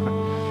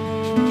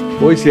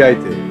ওইসি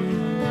আইতে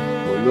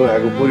বললো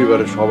এক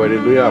পরিবারের সবাই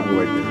লইয়া আপু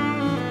আইতে।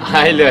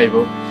 আইলে আইব,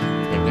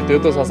 এমনিতেও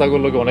তো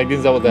সাসাগুলোকে অনেকদিন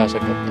যাবতে আশা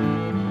করতাম।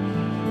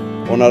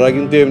 ওনারা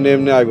কিন্তু এমনি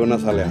এমনি আইব না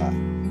সালেহা।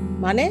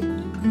 মানে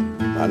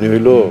মানে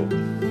হইলো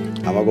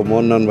আমাকে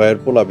মন্নান ভাইয়ের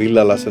পোলা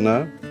বিল্লাল আছে না,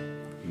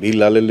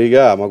 বিল্লালের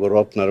লিগা আমাকে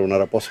রত্নার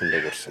ওনারা পছন্দ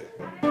করছে।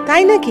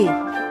 তাই নাকি?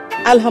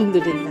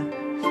 আলহামদুলিল্লাহ।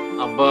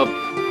 আব্বা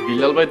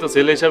বিল্লাল ভাই তো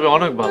ছেলে হিসাবে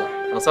অনেক ভালো,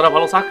 তাছাড়া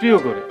ভালো চাকরিও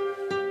করে।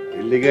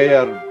 এই লিগাই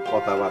আর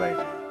কথা বাড়াই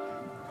না।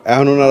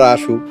 এখন ওনারা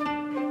আসুক,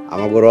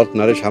 আমাকে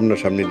রত্নারে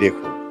সামনাসামনি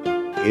দেখো,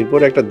 এরপর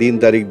একটা দিন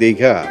তারিখ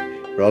দেখা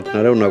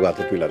রত্নারে ওনাকে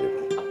হাতে তুলা দেব।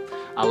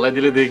 আল্লাহ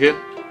দিলে দেখেন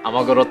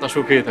আমাকে রত্না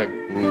সুখেই থাকবে।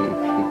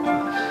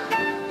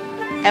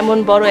 এমন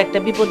বড় একটা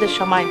বিপদের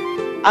সময়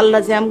আল্লাহ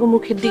যে আমগো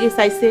মুখের দিকে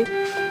চাইছে,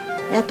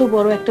 এত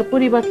বড় একটা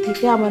পরিবার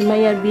থেকে আমার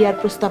মাইয়ার বিয়ার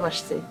প্রস্তাব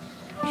আসছে।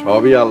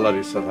 সবই আল্লাহর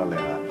ইচ্ছা। তাহলে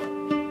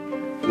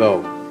লও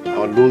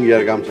আমার লুঙ্গি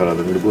আর গামছাটা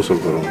তুমি গোসল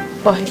করো।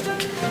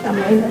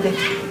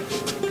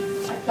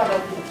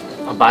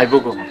 বাইবো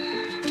কখন?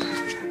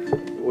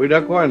 ওইটা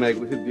কয় নাই,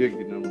 কিছু দুই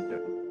একদিনের মধ্যে।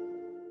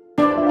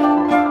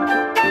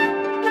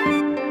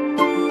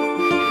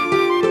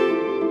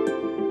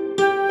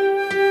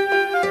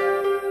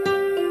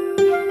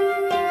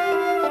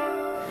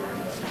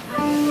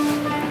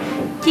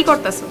 কি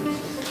করতেছো?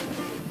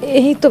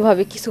 এই তো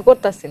ভাবি কিছু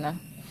করতেছি না।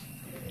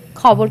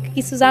 খবর কি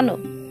কিছু জানো?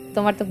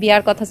 তোমার তো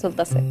বিয়ার কথা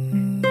চলতেছে।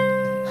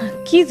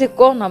 কি যে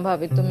কও না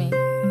ভাবি তুমি।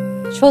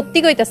 সত্যি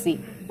কইতাছি,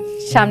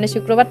 সামনে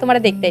শুক্রবার তোমারে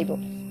দেখতে আইবো।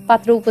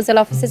 পাত্র উপজেলা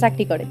অফিসে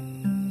চাকরি করে।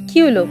 কি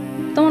হলো,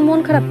 তোমার মন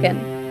খারাপ কেন?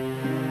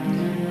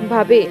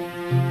 ভাবি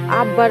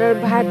আব্বার আর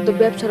ভাইয়ের তো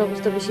ব্যবসার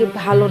অবস্থা বেশি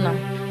ভালো না,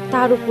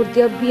 তার উপর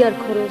দিয়ে বিয়ার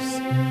খরচ।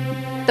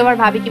 তোমার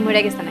ভাবি কি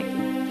মরে গেছে নাকি?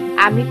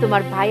 আমি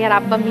তোমার ভাই আর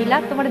আব্বা মিলা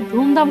তোমার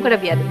ধুমধাম করে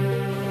বিয়া দেব।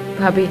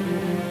 ভাবি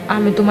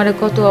আমি তোমারে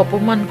কত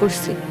অপমান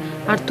করছি,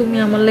 আর তুমি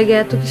আমার লাগে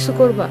এত কিছু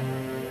করবা?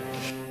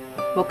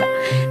 বোকা,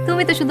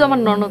 তুমি তো শুধু আমার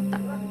ননদ না,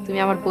 তুমি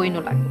আমার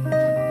বোনও লাগে।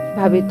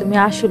 ভাবি তুমি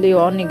আসলে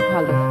অনেক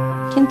ভালো,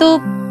 কিন্তু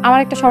আমার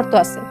একটা শর্ত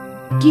আছে।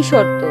 কি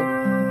শর্ত?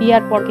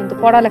 বিয়ার পর কিন্তু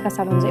পড়ালেখা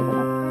চালানো যাবে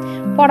না।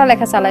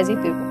 পড়ালেখা চালাই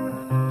যেতে হইব।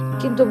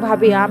 কিন্তু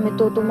ভাবি আমি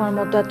তো তোমার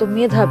মতো এত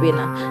মেধাবী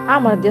না,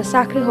 আমার দিয়ে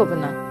চাকরি হবে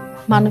না।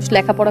 মানুষ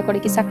লেখাপড়া করে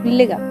কি চাকরির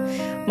লেগা?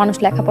 মানুষ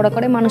লেখাপড়া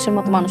করে মানুষের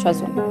মতো মানুষ হওয়ার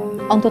জন্য।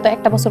 অন্তত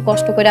একটা বছর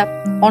কষ্ট করে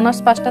অনার্স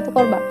পাসটা তো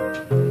করবা।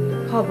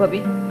 হ্যাঁ ভাবি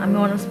আমি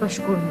অনার্স পাস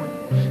করবো,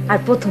 আর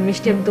প্রথম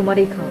মিষ্টি আমি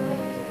তোমারই খাওয়াবো।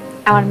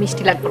 আমার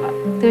মিষ্টি লাগবে না,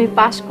 তুমি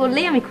পাস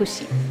করলেই আমি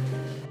খুশি।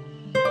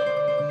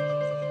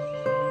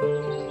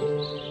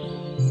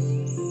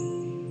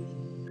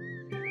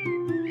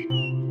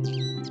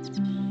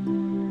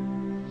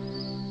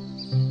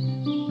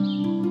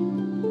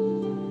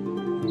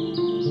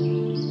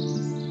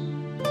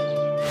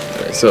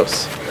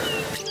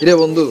 কিরে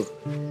বন্ধু,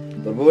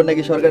 তোর বউর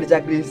নাকি সরকারি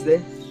চাকরি হচ্ছে?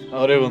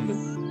 আরে বন্ধু,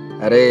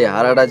 আরে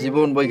হারাটা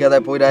জীবন বই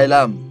খাতায় পড়ে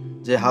আইলাম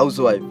যে হাউস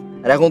ওয়াইফ,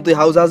 আর এখন তুই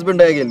হাউস হাজবেন্ড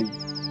হয়ে গেলি।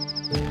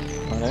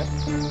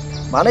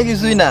 মানে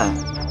কিছুই না,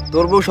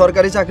 তোর বউ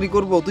সরকারি চাকরি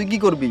করবো, তুই কি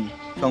করবি?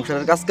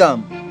 সংসারের কাজ কাম।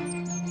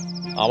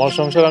 আমার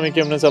সংসার আমি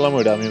কেমনে চালাম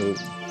ওইটা আমি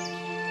বুঝি।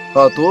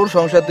 হ্যাঁ তোর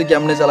সংসার তুই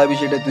কেমনে চালাবি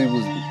সেটা তুই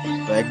বুঝবি।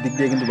 তো একদিক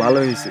দিয়ে কিন্তু ভালো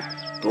হয়েছে,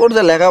 তোর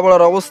যে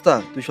লেখাপড়ার অবস্থা,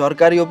 তুই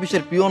সরকারি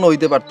অফিসের পিয়ন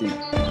হইতে পারতি না।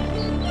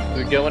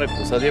 তুই কি আমার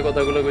খোসা দিয়ে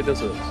কথাগুলো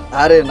কইতেছ?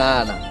 আরে না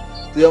না,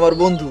 তুই আমার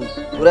বন্ধু,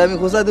 তোরে আমি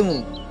খোঁজা দেবো,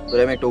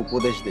 তোরে আমি একটা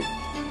উপদেশ দেই।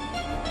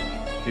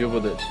 কি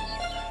উপদেশ?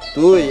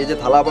 তুই এই যে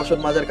থালা বাসন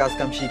মাজার কাজ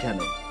কাম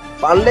শিখানে,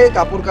 পারলে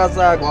কাপড়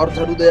কাচা, ঘর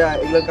ঝাড়ু দেয়া,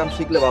 এগুলোর কাম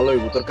শিখলে ভালো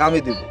হইব, তোর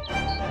কামই দিব।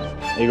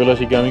 এগুলো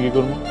শিখে আমি কি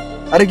করবো?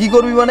 আরে কি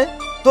করবি মানে?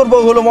 তোর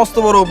বউ হলো মস্ত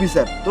বড়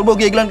অফিসার, তোর বউ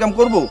কি এগুলান কাম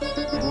করবো?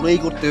 তোরই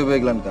করতে হবে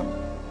এগুলান কাম।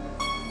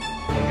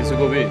 কিছু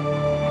কবি?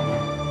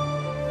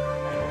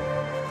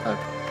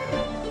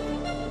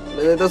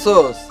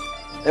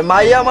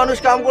 মাইয়া মানুষ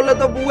কাম করলে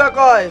তো বুয়া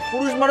কয়,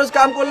 পুরুষ মানুষ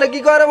কাম করলে কি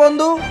করে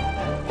বন্ধু?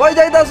 কই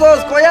যাইতাছস?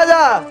 কইয়া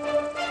যা।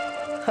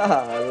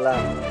 আল্লাহ,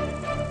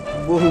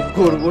 বহু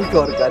করবো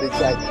সরকারি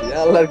চাকরি,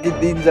 আল্লাহর কি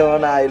দিন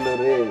জামানা আইলো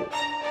রে।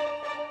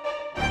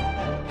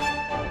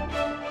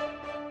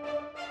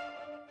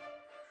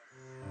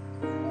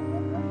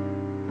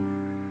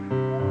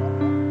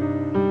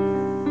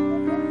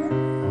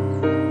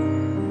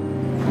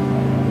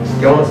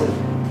 কেমন আছেন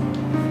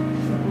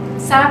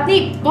স্যার? আপনি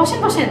বসেন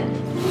বসেন।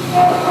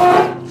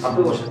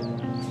 আপনি বসেন।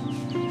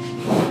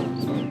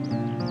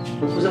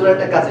 উপজেলার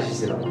একটা কাজ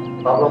এসেছিলাম,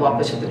 ভাবলাম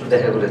আপনার সাথে একটু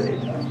দেখা করে যাই।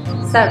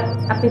 স্যার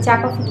আপনি চা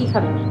কফি কি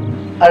খাবেন?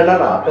 আরে না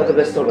না, আপনি তো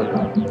ব্যস্ত হবেন না।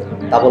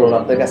 তা বলুন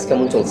আপনার কাজ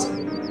কেমন চলছে?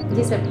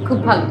 জি স্যার, খুব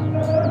ভালো।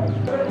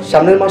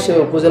 সামনের মাসে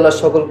উপজেলার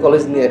সকল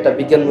কলেজ নিয়ে একটা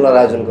বিজ্ঞান মেলার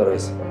আয়োজন করা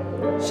হয়েছে,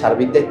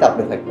 সার্বিক দায়িত্বে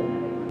আপনি থাকবেন।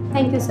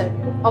 থ্যাংক ইউ স্যার,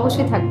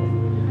 অবশ্যই থাকবেন।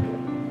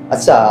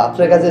 আচ্ছা,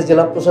 আপনার কাছে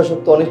জেলা প্রশাসক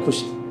তো অনেক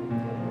খুশি,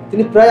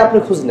 তিনি প্রায়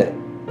আপনার খোঁজ নেয়।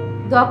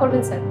 দোয়া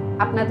করবেন স্যার,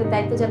 আপনাদের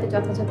দায়িত্ব যাতে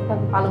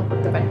যথাযথভাবে পালন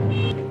করতে পারেন।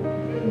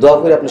 দোয়া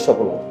করে আপনি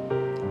সফল হন।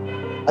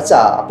 আচ্ছা,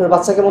 আপনার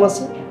বাচ্চা কেমন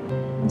আছে?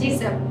 জি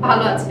স্যার,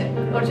 ভালো আছে,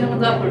 ওর জন্য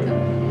দোয়া করবেন।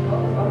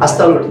 আস্তে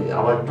আলোটি,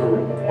 আমার একটু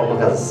অন্য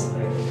কাজ আছে।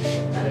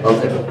 ভালো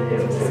থাকবেন।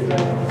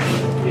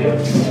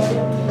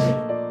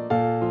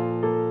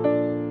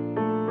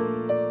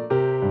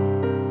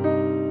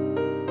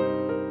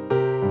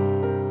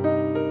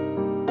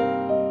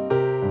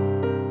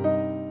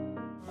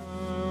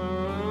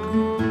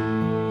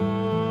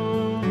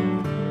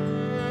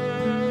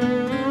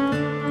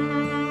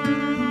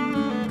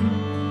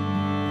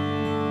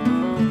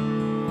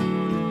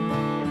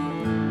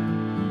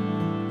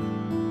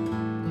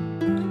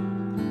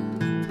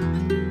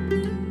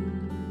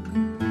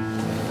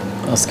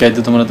 আজকে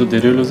আইতে তোমার এত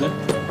দেরি হলো যে?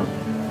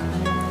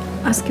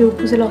 আজকে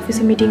উপজেলা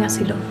অফিসে মিটিং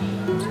আছিল।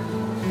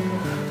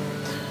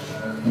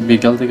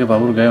 বিকাল থেকে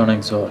বাবুর গায়ে অনেক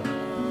জ্বর।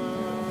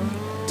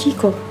 কি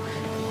কর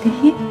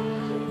দেখি?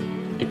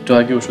 একটু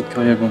আগে ওষুধ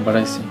খাওয়াইয়া ঘুম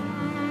পাড়াইছি।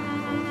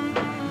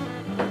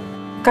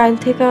 কাল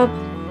থেকে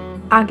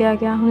আগে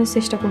আগে আহনের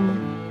চেষ্টা করবো।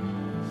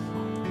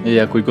 এই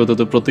একই কথা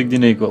তো প্রত্যেক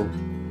দিনেই কও।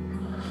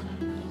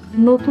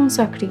 নতুন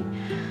চাকরি,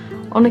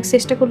 অনেক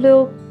চেষ্টা করলেও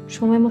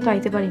সময় মতো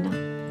আইতে পারি না।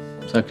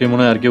 চাকরি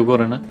মনে হয় আর কেউ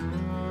করে না।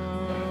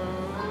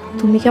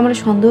 তুমি কি আমার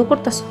সন্দেহ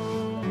করতেছো?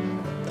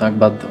 থাক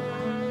বাদ দাও,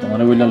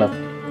 তোমারে বইলা লাভ।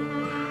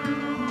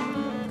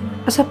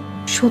 আচ্ছা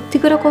সত্যি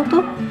করে কও তো,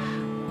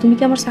 তুমি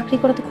কি আমার চাকরি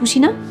করাতে খুশি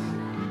না?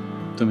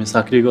 তুমি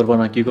চাকরি করবা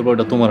না কি করবা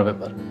ওটা তোমার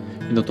ব্যাপার,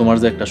 কিন্তু তোমার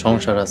যে একটা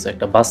সংসার আছে,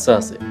 একটা বাচ্চা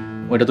আছে,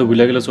 ওইটা তো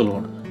ভুলে গেলে চলবো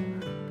না।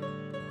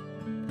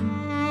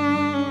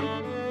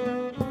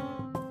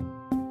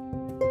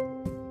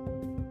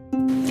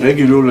 এই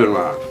কি রুলের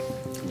মা,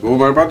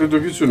 বৌমার পাতে তো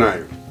কিছু নাই,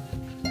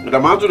 এটা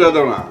মা চুড়ে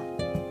দাও না।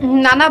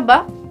 না না আব্বা,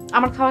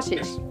 আমার খাওয়া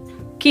শেষ।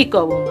 কি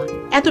কও বৌমা,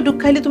 এত দুঃখ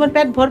খাইলে তোমার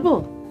পেট ভরবো?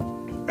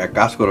 এক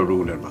কাজ করো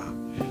রুলের মা,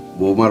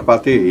 বৌমার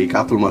পাতে এই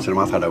কাতল মাছের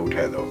মাথাটা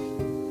উঠায় দাও।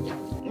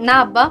 না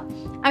আব্বা,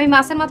 আমি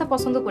মাছের মাথা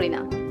পছন্দ করি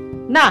না।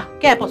 না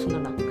কে পছন্দ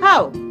না,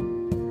 খাও।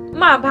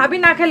 মা ভাবি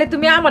না খেলে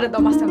তুমি আমারে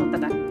দাও মাছের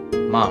মাথাটা।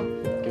 মা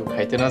কেউ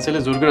খাইতে না চাইলে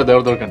জোর করে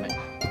দেওয়ার দরকার নাই,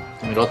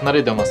 তুমি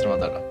রত্নারই দাও মাছের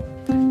মাথাটা।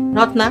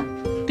 রত্না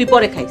তুই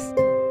পরে খাইস,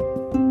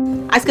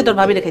 আজকে তোর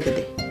ভাবিরে খাইতে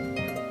দে।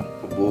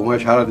 বৌমা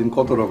সারাদিন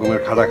কত রকমের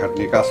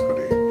খাটাখাটনি কাজ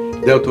করে,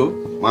 দেও তো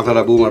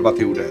মাথাটা বৌমার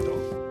পাতে উঠায় দাও।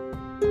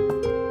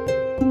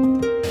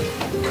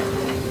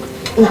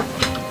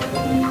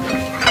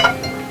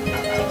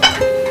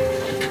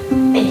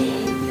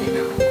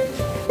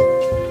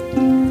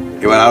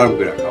 এবার আরাম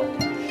করে খাও।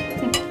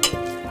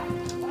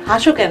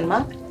 হাসো কেন মা?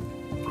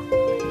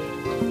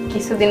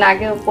 কিছুদিন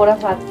আগে পোড়া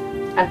ভাত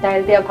আর ডাল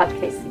দেওয়া ভাত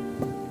খাইছি,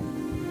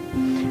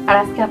 আর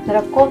আজকে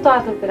আপনারা কত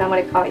আদর করে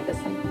আমারে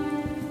খাওয়াইতেছেন।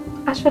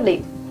 আসলে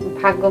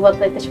ভাগ্য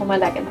বদলাইতে সময়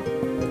লাগে না।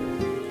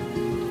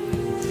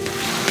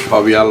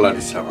 সবই আল্লাহর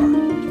ইচ্ছা মা,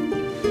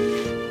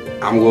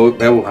 আমগো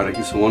ব্যবহারে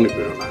কিছু মনে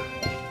করো না,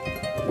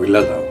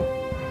 বুঝলা যাও।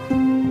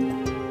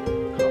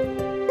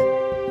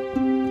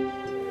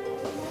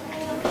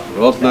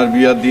 রত্নার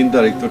বিয়ার দিন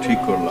তারিখ তো ঠিক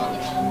করলাম,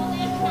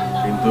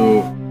 কিন্তু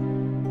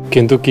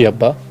কিন্তু কি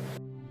আব্বা?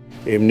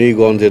 এমনি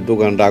গঞ্জের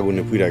দোকানটা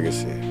আগুনে পুড়া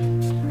গেছে,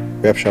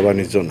 ব্যবসা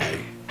বাণিজ্য নাই,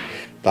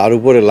 তার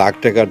উপরে লাখ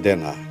টাকার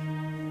দেনা,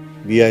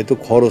 বিয়ায় তো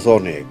খরচ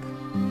অনেক,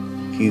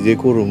 কি যে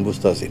করুম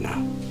বুঝতেছি না।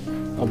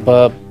 আব্বা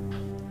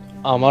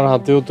আমার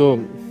হাতেও তো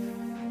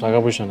টাকা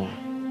পয়সা নেই।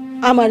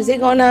 আমার যে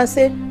গয়না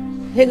আছে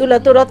সেগুলা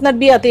তো রত্নার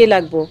বিয়াতেই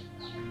লাগবো,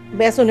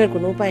 বেসনের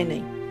কোনো উপায়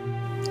নাই।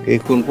 এই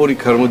কোন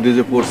পরীক্ষার মধ্যে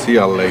যে পড়ছি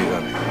আল্লাহই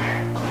জানে।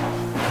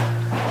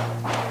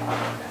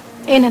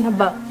 এই নেন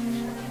আব্বা।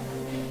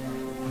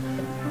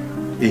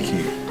 এই কি,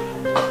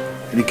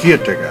 এই কি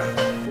এর টাকা?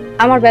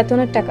 আমার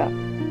বেতনের টাকা,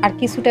 আর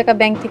কিছু টাকা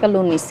ব্যাংক থেকে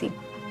লোন নিছি।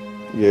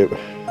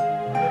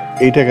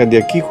 এই টাকা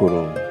দিয়ে কি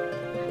করুন?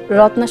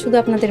 রত্না শুধু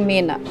আপনাদের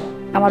মেয়ে না,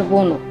 আমার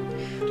বোনও।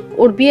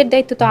 ওর বিয়ের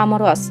দায়িত্ব তো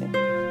আমারও আছে।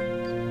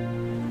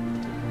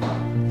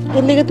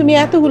 এর লেগে তুমি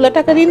এতগুলা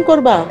টাকা ঋণ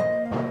করবা?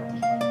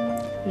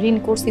 ঋণ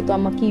করছি তো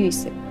আম্মা, কি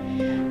হইছে?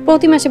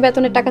 প্রতি মাসে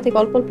বেতনের টাকা থেকে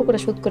অল্প অল্প করে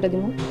শোধ করে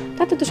দিব,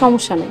 তাতে তো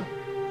সমস্যা নেই।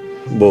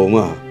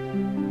 বৌমা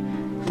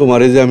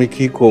তোমারে যে আমি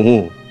কি কমু,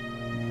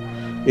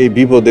 এই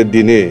বিপদের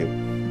দিনে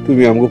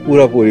তুমি আমাকে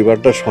পুরা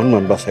পরিবারটা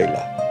সম্মান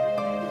বাঁচাইলা।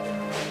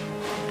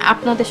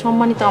 আপনাদের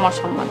সম্মানই তো আমার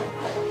সম্মান,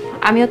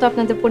 আমিও তো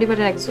আপনাদের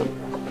পরিবারের একজন।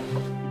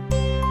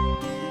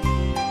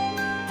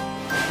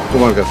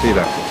 তোমার কাছেই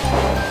রাখো।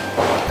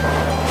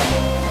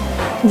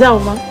 যাও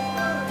মা,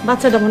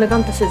 বাচ্চাটা মনে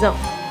কাঁদতেছে, যাও।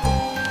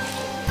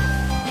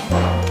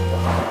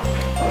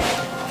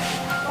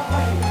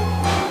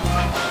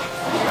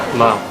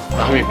 মা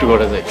আমি একটু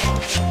ঘরে যাই।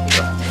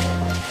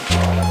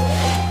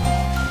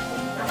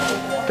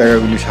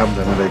 টাকাগুলি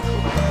সাবধানে রাখো,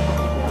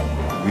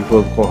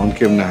 বিপদ কখন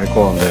কেমনে হয়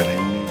কখন দেয় না।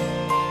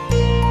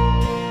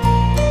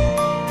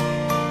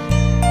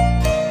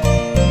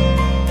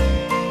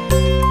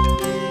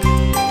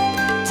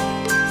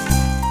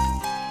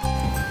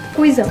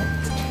 কই যাও?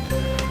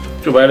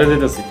 একটু বাইরে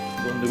যেতেছি,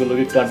 বন্ধুগুলো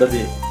একটু আড্ডা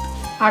দিয়ে।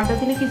 আড্ডা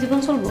দিলে কি জীবন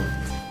চলবো?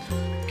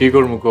 কি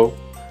করবো কও,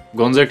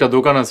 গঞ্জে একটা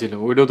দোকান আছিল,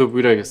 ওইটাও তো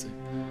পুড়ে গেছে।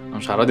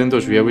 সারাদিন তো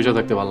শুয়ে বসে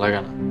থাকতে ভালো লাগে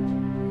না।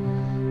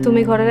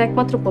 তুমি ঘরের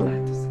একমাত্র পোলা,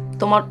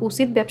 তোমার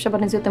উচিত ব্যবসা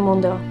বাণিজ্যতে মন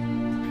দেওয়া।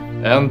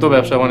 এখন তো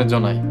ব্যবসা বাণিজ্য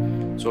নাই,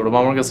 ছোট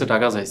মামার কাছে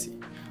টাকা চাইছি।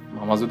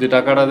 মামা যদি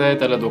টাকাটা দেয়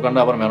তাহলে দোকানটা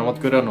আবার মেরামত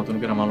করে নতুন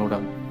করে মাল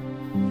উঠাবো।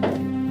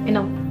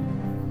 এনাও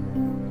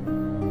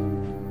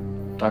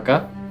টাকা।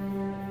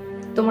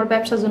 তোমার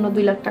ব্যবসার জন্য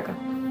 2 লাখ টাকা।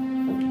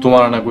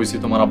 তোমার না কইছি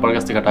তোমার আব্বার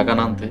কাছ থেকে টাকা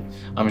না আনতে,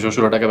 আমি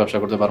শ্বশুরের টাকা ব্যবসা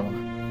করতে পারবো না।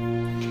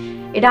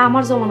 এটা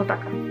আমার জমানো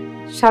টাকা,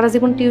 সারা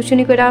জীবন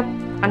টিউশনি করে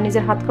আর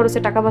নিজের হাত খরচে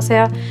টাকা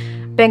বাঁচায়া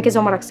ব্যাংকে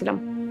জমা রাখছিলাম,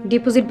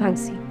 ডিপোজিট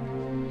ভাঙছি।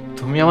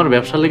 তুমি আমার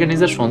ব্যবসার লেগে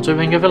নিজের সঞ্চয়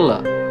ভেঙে ফেললা।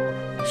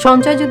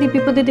 সঞ্চয় যদি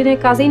বিপদের দিনে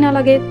কাজেই না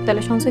লাগে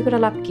তাহলে সঞ্চয় করে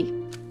লাভ কি?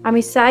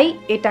 আমি চাই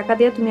এই টাকা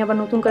দিয়ে তুমি আবার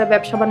নতুন করে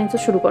ব্যবসা বাণিজ্য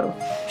শুরু করো,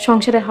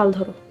 সংসারের হাল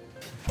ধরো।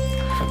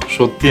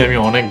 সত্যি আমি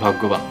অনেক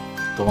ভাগ্যবান,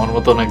 তোমার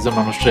মতন একজন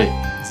মানুষরে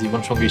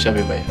জীবন সঙ্গী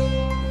হিসাবে পাই।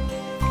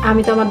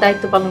 আমি তো আমার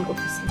দায়িত্ব পালন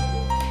করতেছি।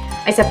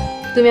 আচ্ছা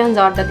তুমি এখন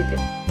যাও আড্ডা দিতে,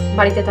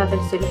 বাড়িতে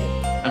তাড়াতাড়ি চলে যাই।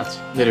 আচ্ছা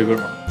দেরি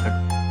করবো না, থাকো।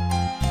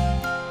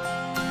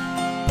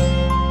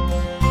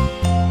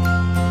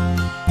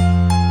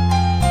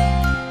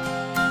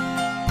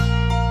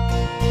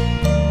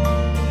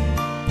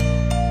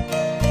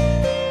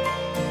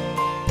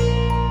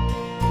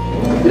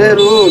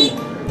 রুহুল,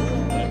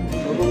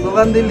 নতুন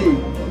দোকান দিলি,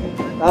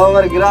 তাও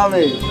আমার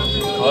গ্রামে।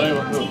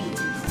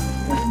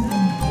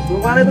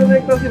 দোকানে তো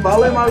দেখতেছি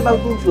ভালোই মালটাল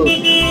তুলছো,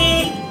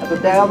 এত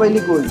টাকা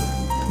পাইলি কই?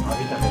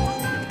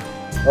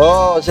 ও,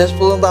 শেষ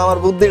পর্যন্ত আমার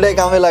বুদ্ধিটাই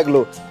কামে লাগলো।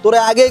 তোরে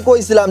আগেই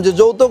কইছিলাম যে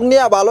যৌতুক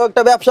নিয়ে ভালো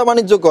একটা ব্যবসা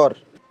বাণিজ্য কর।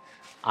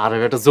 আর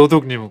এটা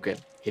যৌতুক নিমু কেন?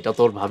 এটা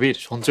তোর ভাবির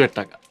সঞ্চয়ের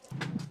টাকা।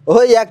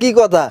 ওই একই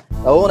কথা।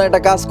 ওন একটা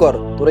কাজ কর,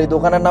 তোর এই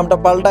দোকানের নামটা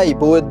পাল্টাই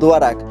বউয়ের দোয়া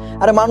রাখ।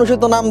 আরে মানুষের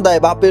তো নাম দেয়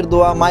বাপের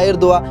দোয়া, মায়ের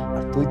দোয়া,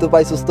 আর তুই তো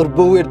পাইছিস তোর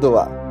বউয়ের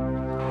দোয়া।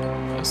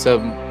 আচ্ছা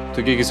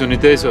তুই কি কিছু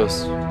নিতে আইছস?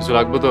 কিছু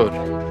লাগবে তোর?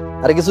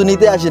 আরে কিছু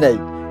নিতে আসি নাই,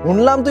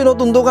 শুনলাম তুই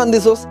নতুন দোকান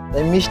দিছস,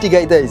 তাই মিষ্টি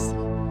খাইতে আইছি।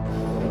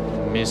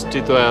 মিষ্টি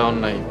তো এখন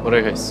নাই, পরে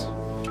খাইস।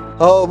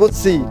 ও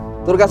বুঝছি,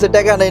 তোর কাছে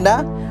টাকা নেই না।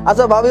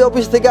 আচ্ছা ভাবি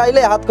অফিস থেকে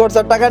আইলে হাত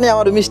খরচার টাকা নিয়ে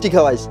আমার মিষ্টি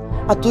খাওয়াইস।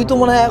 আর তুই তো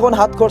মনে হয় এখন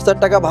হাত খরচার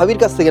টাকা ভাবির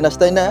কাছ থেকে নাস,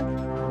 তাই না?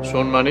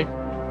 শোন মানি,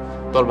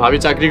 তোর ভাবি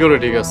চাকরি করে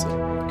ঠিক আছে,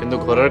 কিন্তু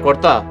ঘরের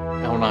কর্তা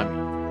এখন আমি।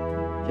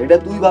 সেটা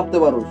তুই ভাবতে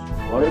পারোস,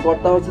 ঘরের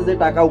কর্তা হচ্ছে যে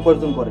টাকা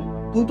উপার্জন করে।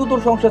 তুই তো তোর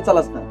সংসার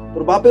চালাস না,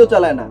 তোর বাপেও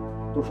চালায় না,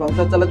 তোর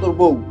সংসার চালায় তোর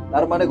বউ।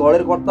 তার মানে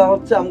ঘরের কর্তা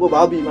হচ্ছে আমগো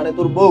ভাবি, মানে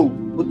তোর বউ,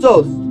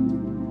 বুঝছস?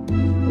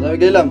 আমি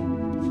গেলাম,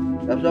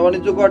 ব্যবসা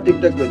বাণিজ্য কর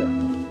ঠিকঠাক করে।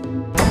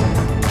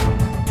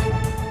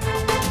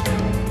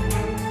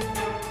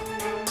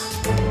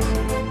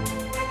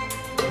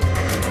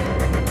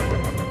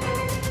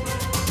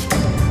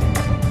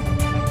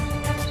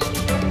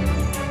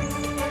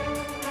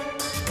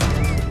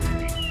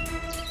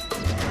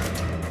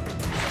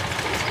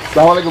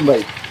 আসসালামু আলাইকুম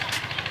ভাই।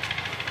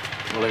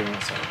 ওয়ালাইকুম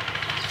আসসালাম।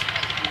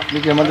 আপনি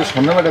কি আমাদের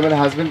সন্ধ্যা ম্যাডামের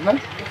হাজবেন্ড না?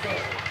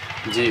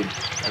 জি,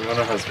 আমি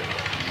ওনার হাজবেন্ড।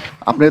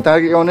 আপনি তার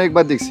আগে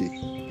অনেকবার দেখছি,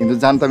 কিন্তু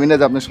জানতামই না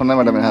যে আপনি সন্ধ্যা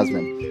ম্যাডামের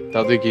হাজবেন্ড।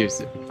 তাতে কি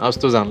হয়েছে? আজ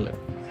তো জানলে।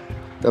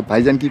 তা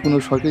ভাইজান কি কোনো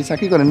সরকারি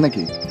চাকরি করেন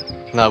নাকি?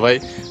 না ভাই,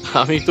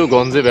 আমি তো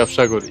গঞ্জে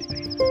ব্যবসা করি।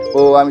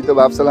 ও, আমি তো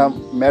ভাবছিলাম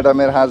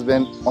ম্যাডামের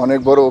হাজবেন্ড অনেক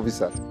বড়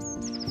অফিসার।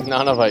 না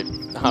না ভাই,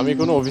 আমি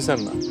কোনো অফিসার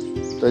না।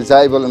 তো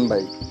যাই বলেন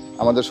ভাই,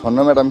 আমাদের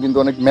স্বর্ণা ম্যাডাম কিন্তু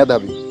অনেক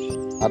মেধাবী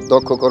আর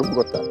দক্ষ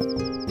কর্মকর্তা।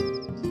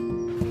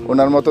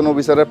 ওনার মতন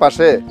অফিসারের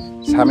পাশে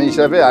স্বামী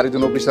হিসাবে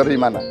আরেকজন অফিসারই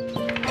মানা।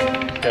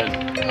 কেন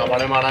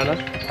আমারে মানায় না?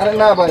 আরে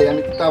না ভাই,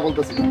 আমি তা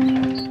বলতেছি না।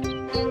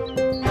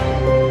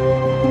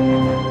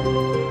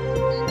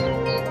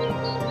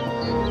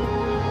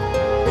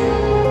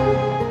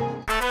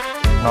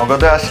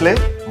 নগদে আসলে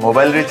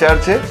মোবাইল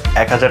রিচার্জে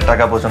 1000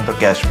 টাকা পর্যন্ত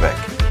ক্যাশব্যাক,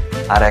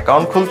 আর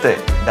অ্যাকাউন্ট খুলতে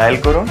ডায়াল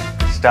করুন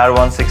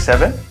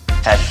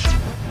 *167#।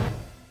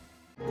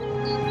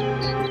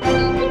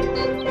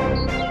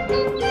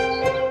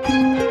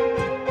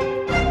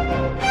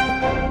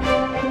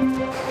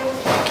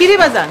 কিরে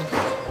বাজান,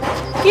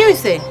 কি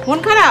হইছে? মন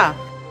খারাপ?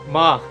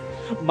 মা,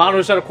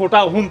 মানুষ আর খোটা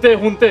হুনতে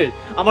হুনতে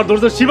আমার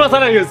ধৈর্য সীমা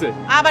ছাড়া গেছে।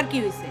 আবার কি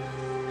হইছে?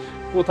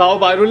 কোথাও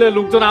বাইরে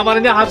লোকজন আমার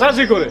নিয়ে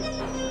হাসাহাসি করে।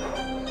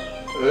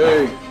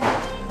 এই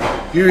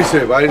কি হইছে?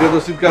 বাইরে তো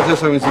চিৎকার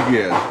চেঁচামেচি কি?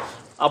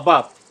 আব্বা,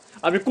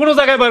 আমি কোনো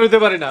জায়গায় বাইরে হতে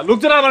পারি না,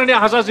 লোকজন আমার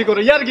নিয়ে হাসাহাসি করে।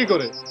 ইয়ার কি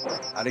করে?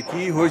 আরে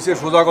কি হইছে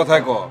সোজা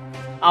কথায় ক।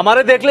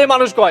 আমারে দেখলেই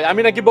মানুষ কয়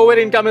আমি নাকি বউয়ের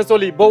ইনকামে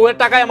চলি, বউয়ের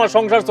টাকায় আমার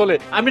সংসার চলে,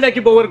 আমি নাকি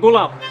বউয়ের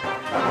গোলাম।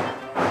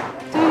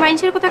 তুমি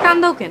মানুষের কথা কান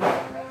দাও কেন?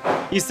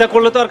 ইচ্ছা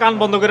করলে তো আর কান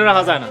বন্ধ করে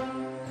রাখা যায় না।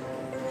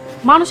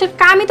 মানুষের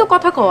কামই তো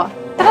কথা কওয়া,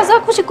 তারা যা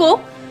খুশি কো।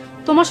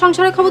 তোমার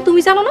সংসারের খবর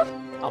তুমি জানো না?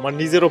 আমার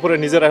নিজের উপরে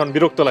নিজের এখন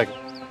বিরক্ত লাগে।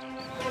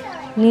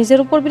 নিজের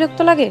উপর বিরক্ত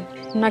লাগে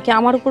নাকি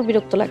আমার উপর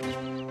বিরক্ত লাগে?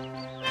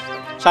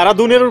 সারা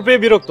দুনিয়ার উপরে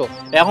বিরক্ত।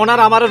 এখন আর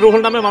আমার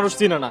রুহুল নামে মানুষ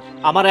চিনে না।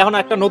 আমার এখন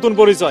একটা নতুন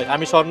পরিচয়,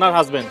 আমি স্বর্ণার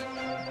হাজবেন্ড।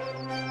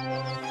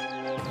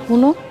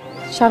 শুনো,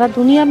 সারা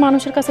দুনিয়ার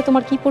মানুষের কাছে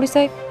তোমার কি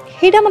পরিচয়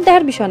এটা আমার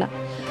দেখার বিষয় না।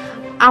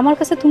 আমার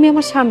কাছে তুমি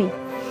আমার স্বামী,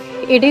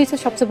 এটাই হচ্ছে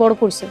সবচেয়ে বড়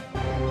পরিচয়।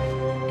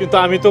 কিন্তু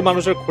আমি তো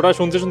মানুষের খোঁড়া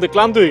শুনতে শুনতে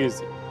ক্লান্ত হয়ে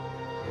গেছি।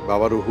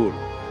 বাবা রুহুল,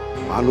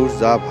 মানুষ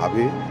যা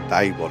ভাবে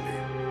তাই বলে।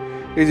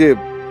 এই যে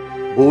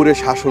বউরে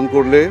শাসন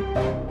করলে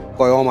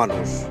কয়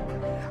অমানুষ,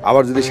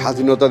 আবার যদি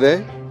স্বাধীনতা দেয়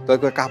তাই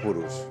কয়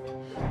কাপুরুষ।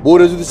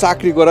 বউরে যদি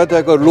চাকরি করায়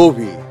তাই কয়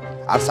লোভী,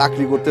 আর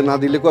চাকরি করতে না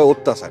দিলে কয়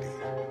অত্যাচারী।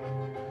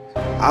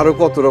 আরো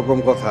কত রকম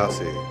কথা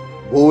আছে।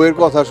 বউয়ের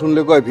কথা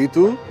শুনলে কয়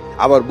ভীতু,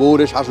 আবার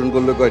বউরে শাসন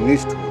করলে কয়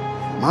নিষ্ঠুর।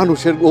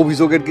 মানুষের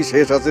অভিযোগের কি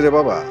শেষ আছে রে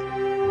বাবা?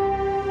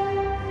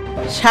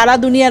 সারা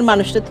দুনিয়ার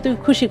মানুষটা তো তুই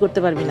খুশি করতে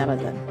পারবি না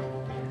বাজান।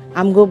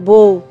 আমগো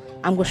বউ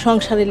আমগো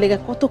সংসারের লেগে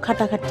কত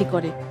খাটাখাটি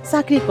করে,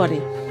 চাকরি করে।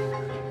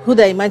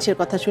 হুদাই মানুষের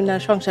কথা শুনে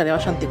সংসারে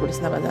অশান্তি করিস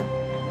না বাজান।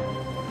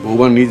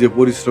 বৌমা নিজে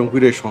পরিশ্রম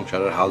করে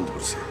সংসারের হাল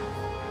ধরছে।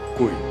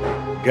 কই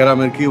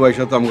গ্রামের কি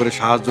পয়সা তো আমাকে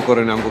সাহায্য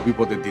করেন আমাকে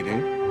বিপদের দিনে।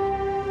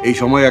 এই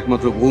সময়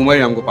একমাত্র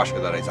বৌমাই আমাকে পাশে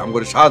দাঁড়াইছে, আমাকে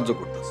সাহায্য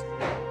করতেছে।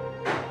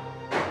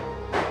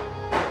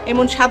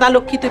 এমন সাদা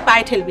লক্ষ্মী তুই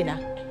পায়ে ঠেলবি না,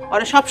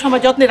 ওরা সব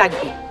সময় যত্নে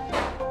রাখবি।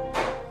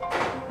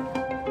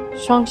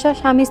 সংসার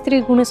স্বামী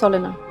স্ত্রীর গুণে চলে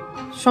না,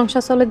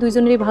 সংসার চলে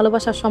দুইজনেরই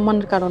ভালোবাসার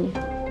সম্মানের কারণে।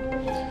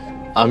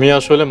 আমি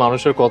আসলে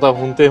মানুষের কথা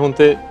শুনতে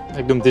শুনতে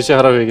একদম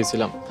দিশেহারা হয়ে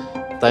গেছিলাম,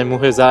 তাই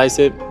মুখে যা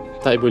আইছে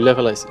তাই বইলা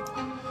ফেলাইছি।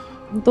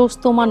 দোষ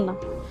তোমার না,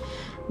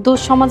 দোষ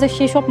সমাজের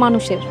সেসব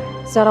মানুষের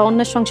যারা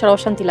অন্যের সংসার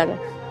অশান্তি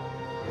লাগায়।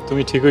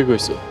 তুমি ঠিকই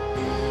কইছো,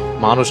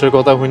 মানুষের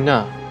কথা শুন না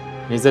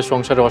নিজের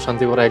সংসারে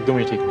অশান্তি করা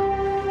একদমই ঠিক না।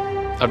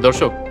 আর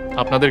দর্শক,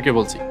 আপনাদেরকে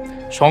বলছি,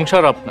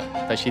 সংসার আপনার,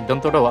 তাই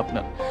সিদ্ধান্তটাও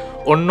আপনার।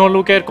 অন্য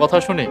লোকের কথা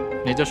শুনে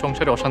নিজের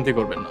সংসারে অশান্তি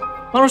করবেন না।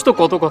 মানুষ তো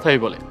কত কথাই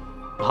বলে,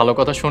 ভালো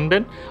কথা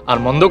শুনবেন আর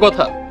মন্দ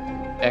কথা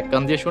এক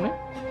কান দিয়ে শুনে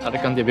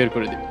আরেক কান দিয়ে বের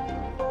করে দিবেন।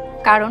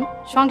 কারণ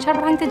সংসার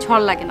ভাঙতে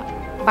ঝড় লাগে না,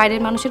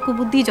 বাইরের মানুষের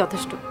কুবুদ্ধিই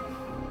যথেষ্ট।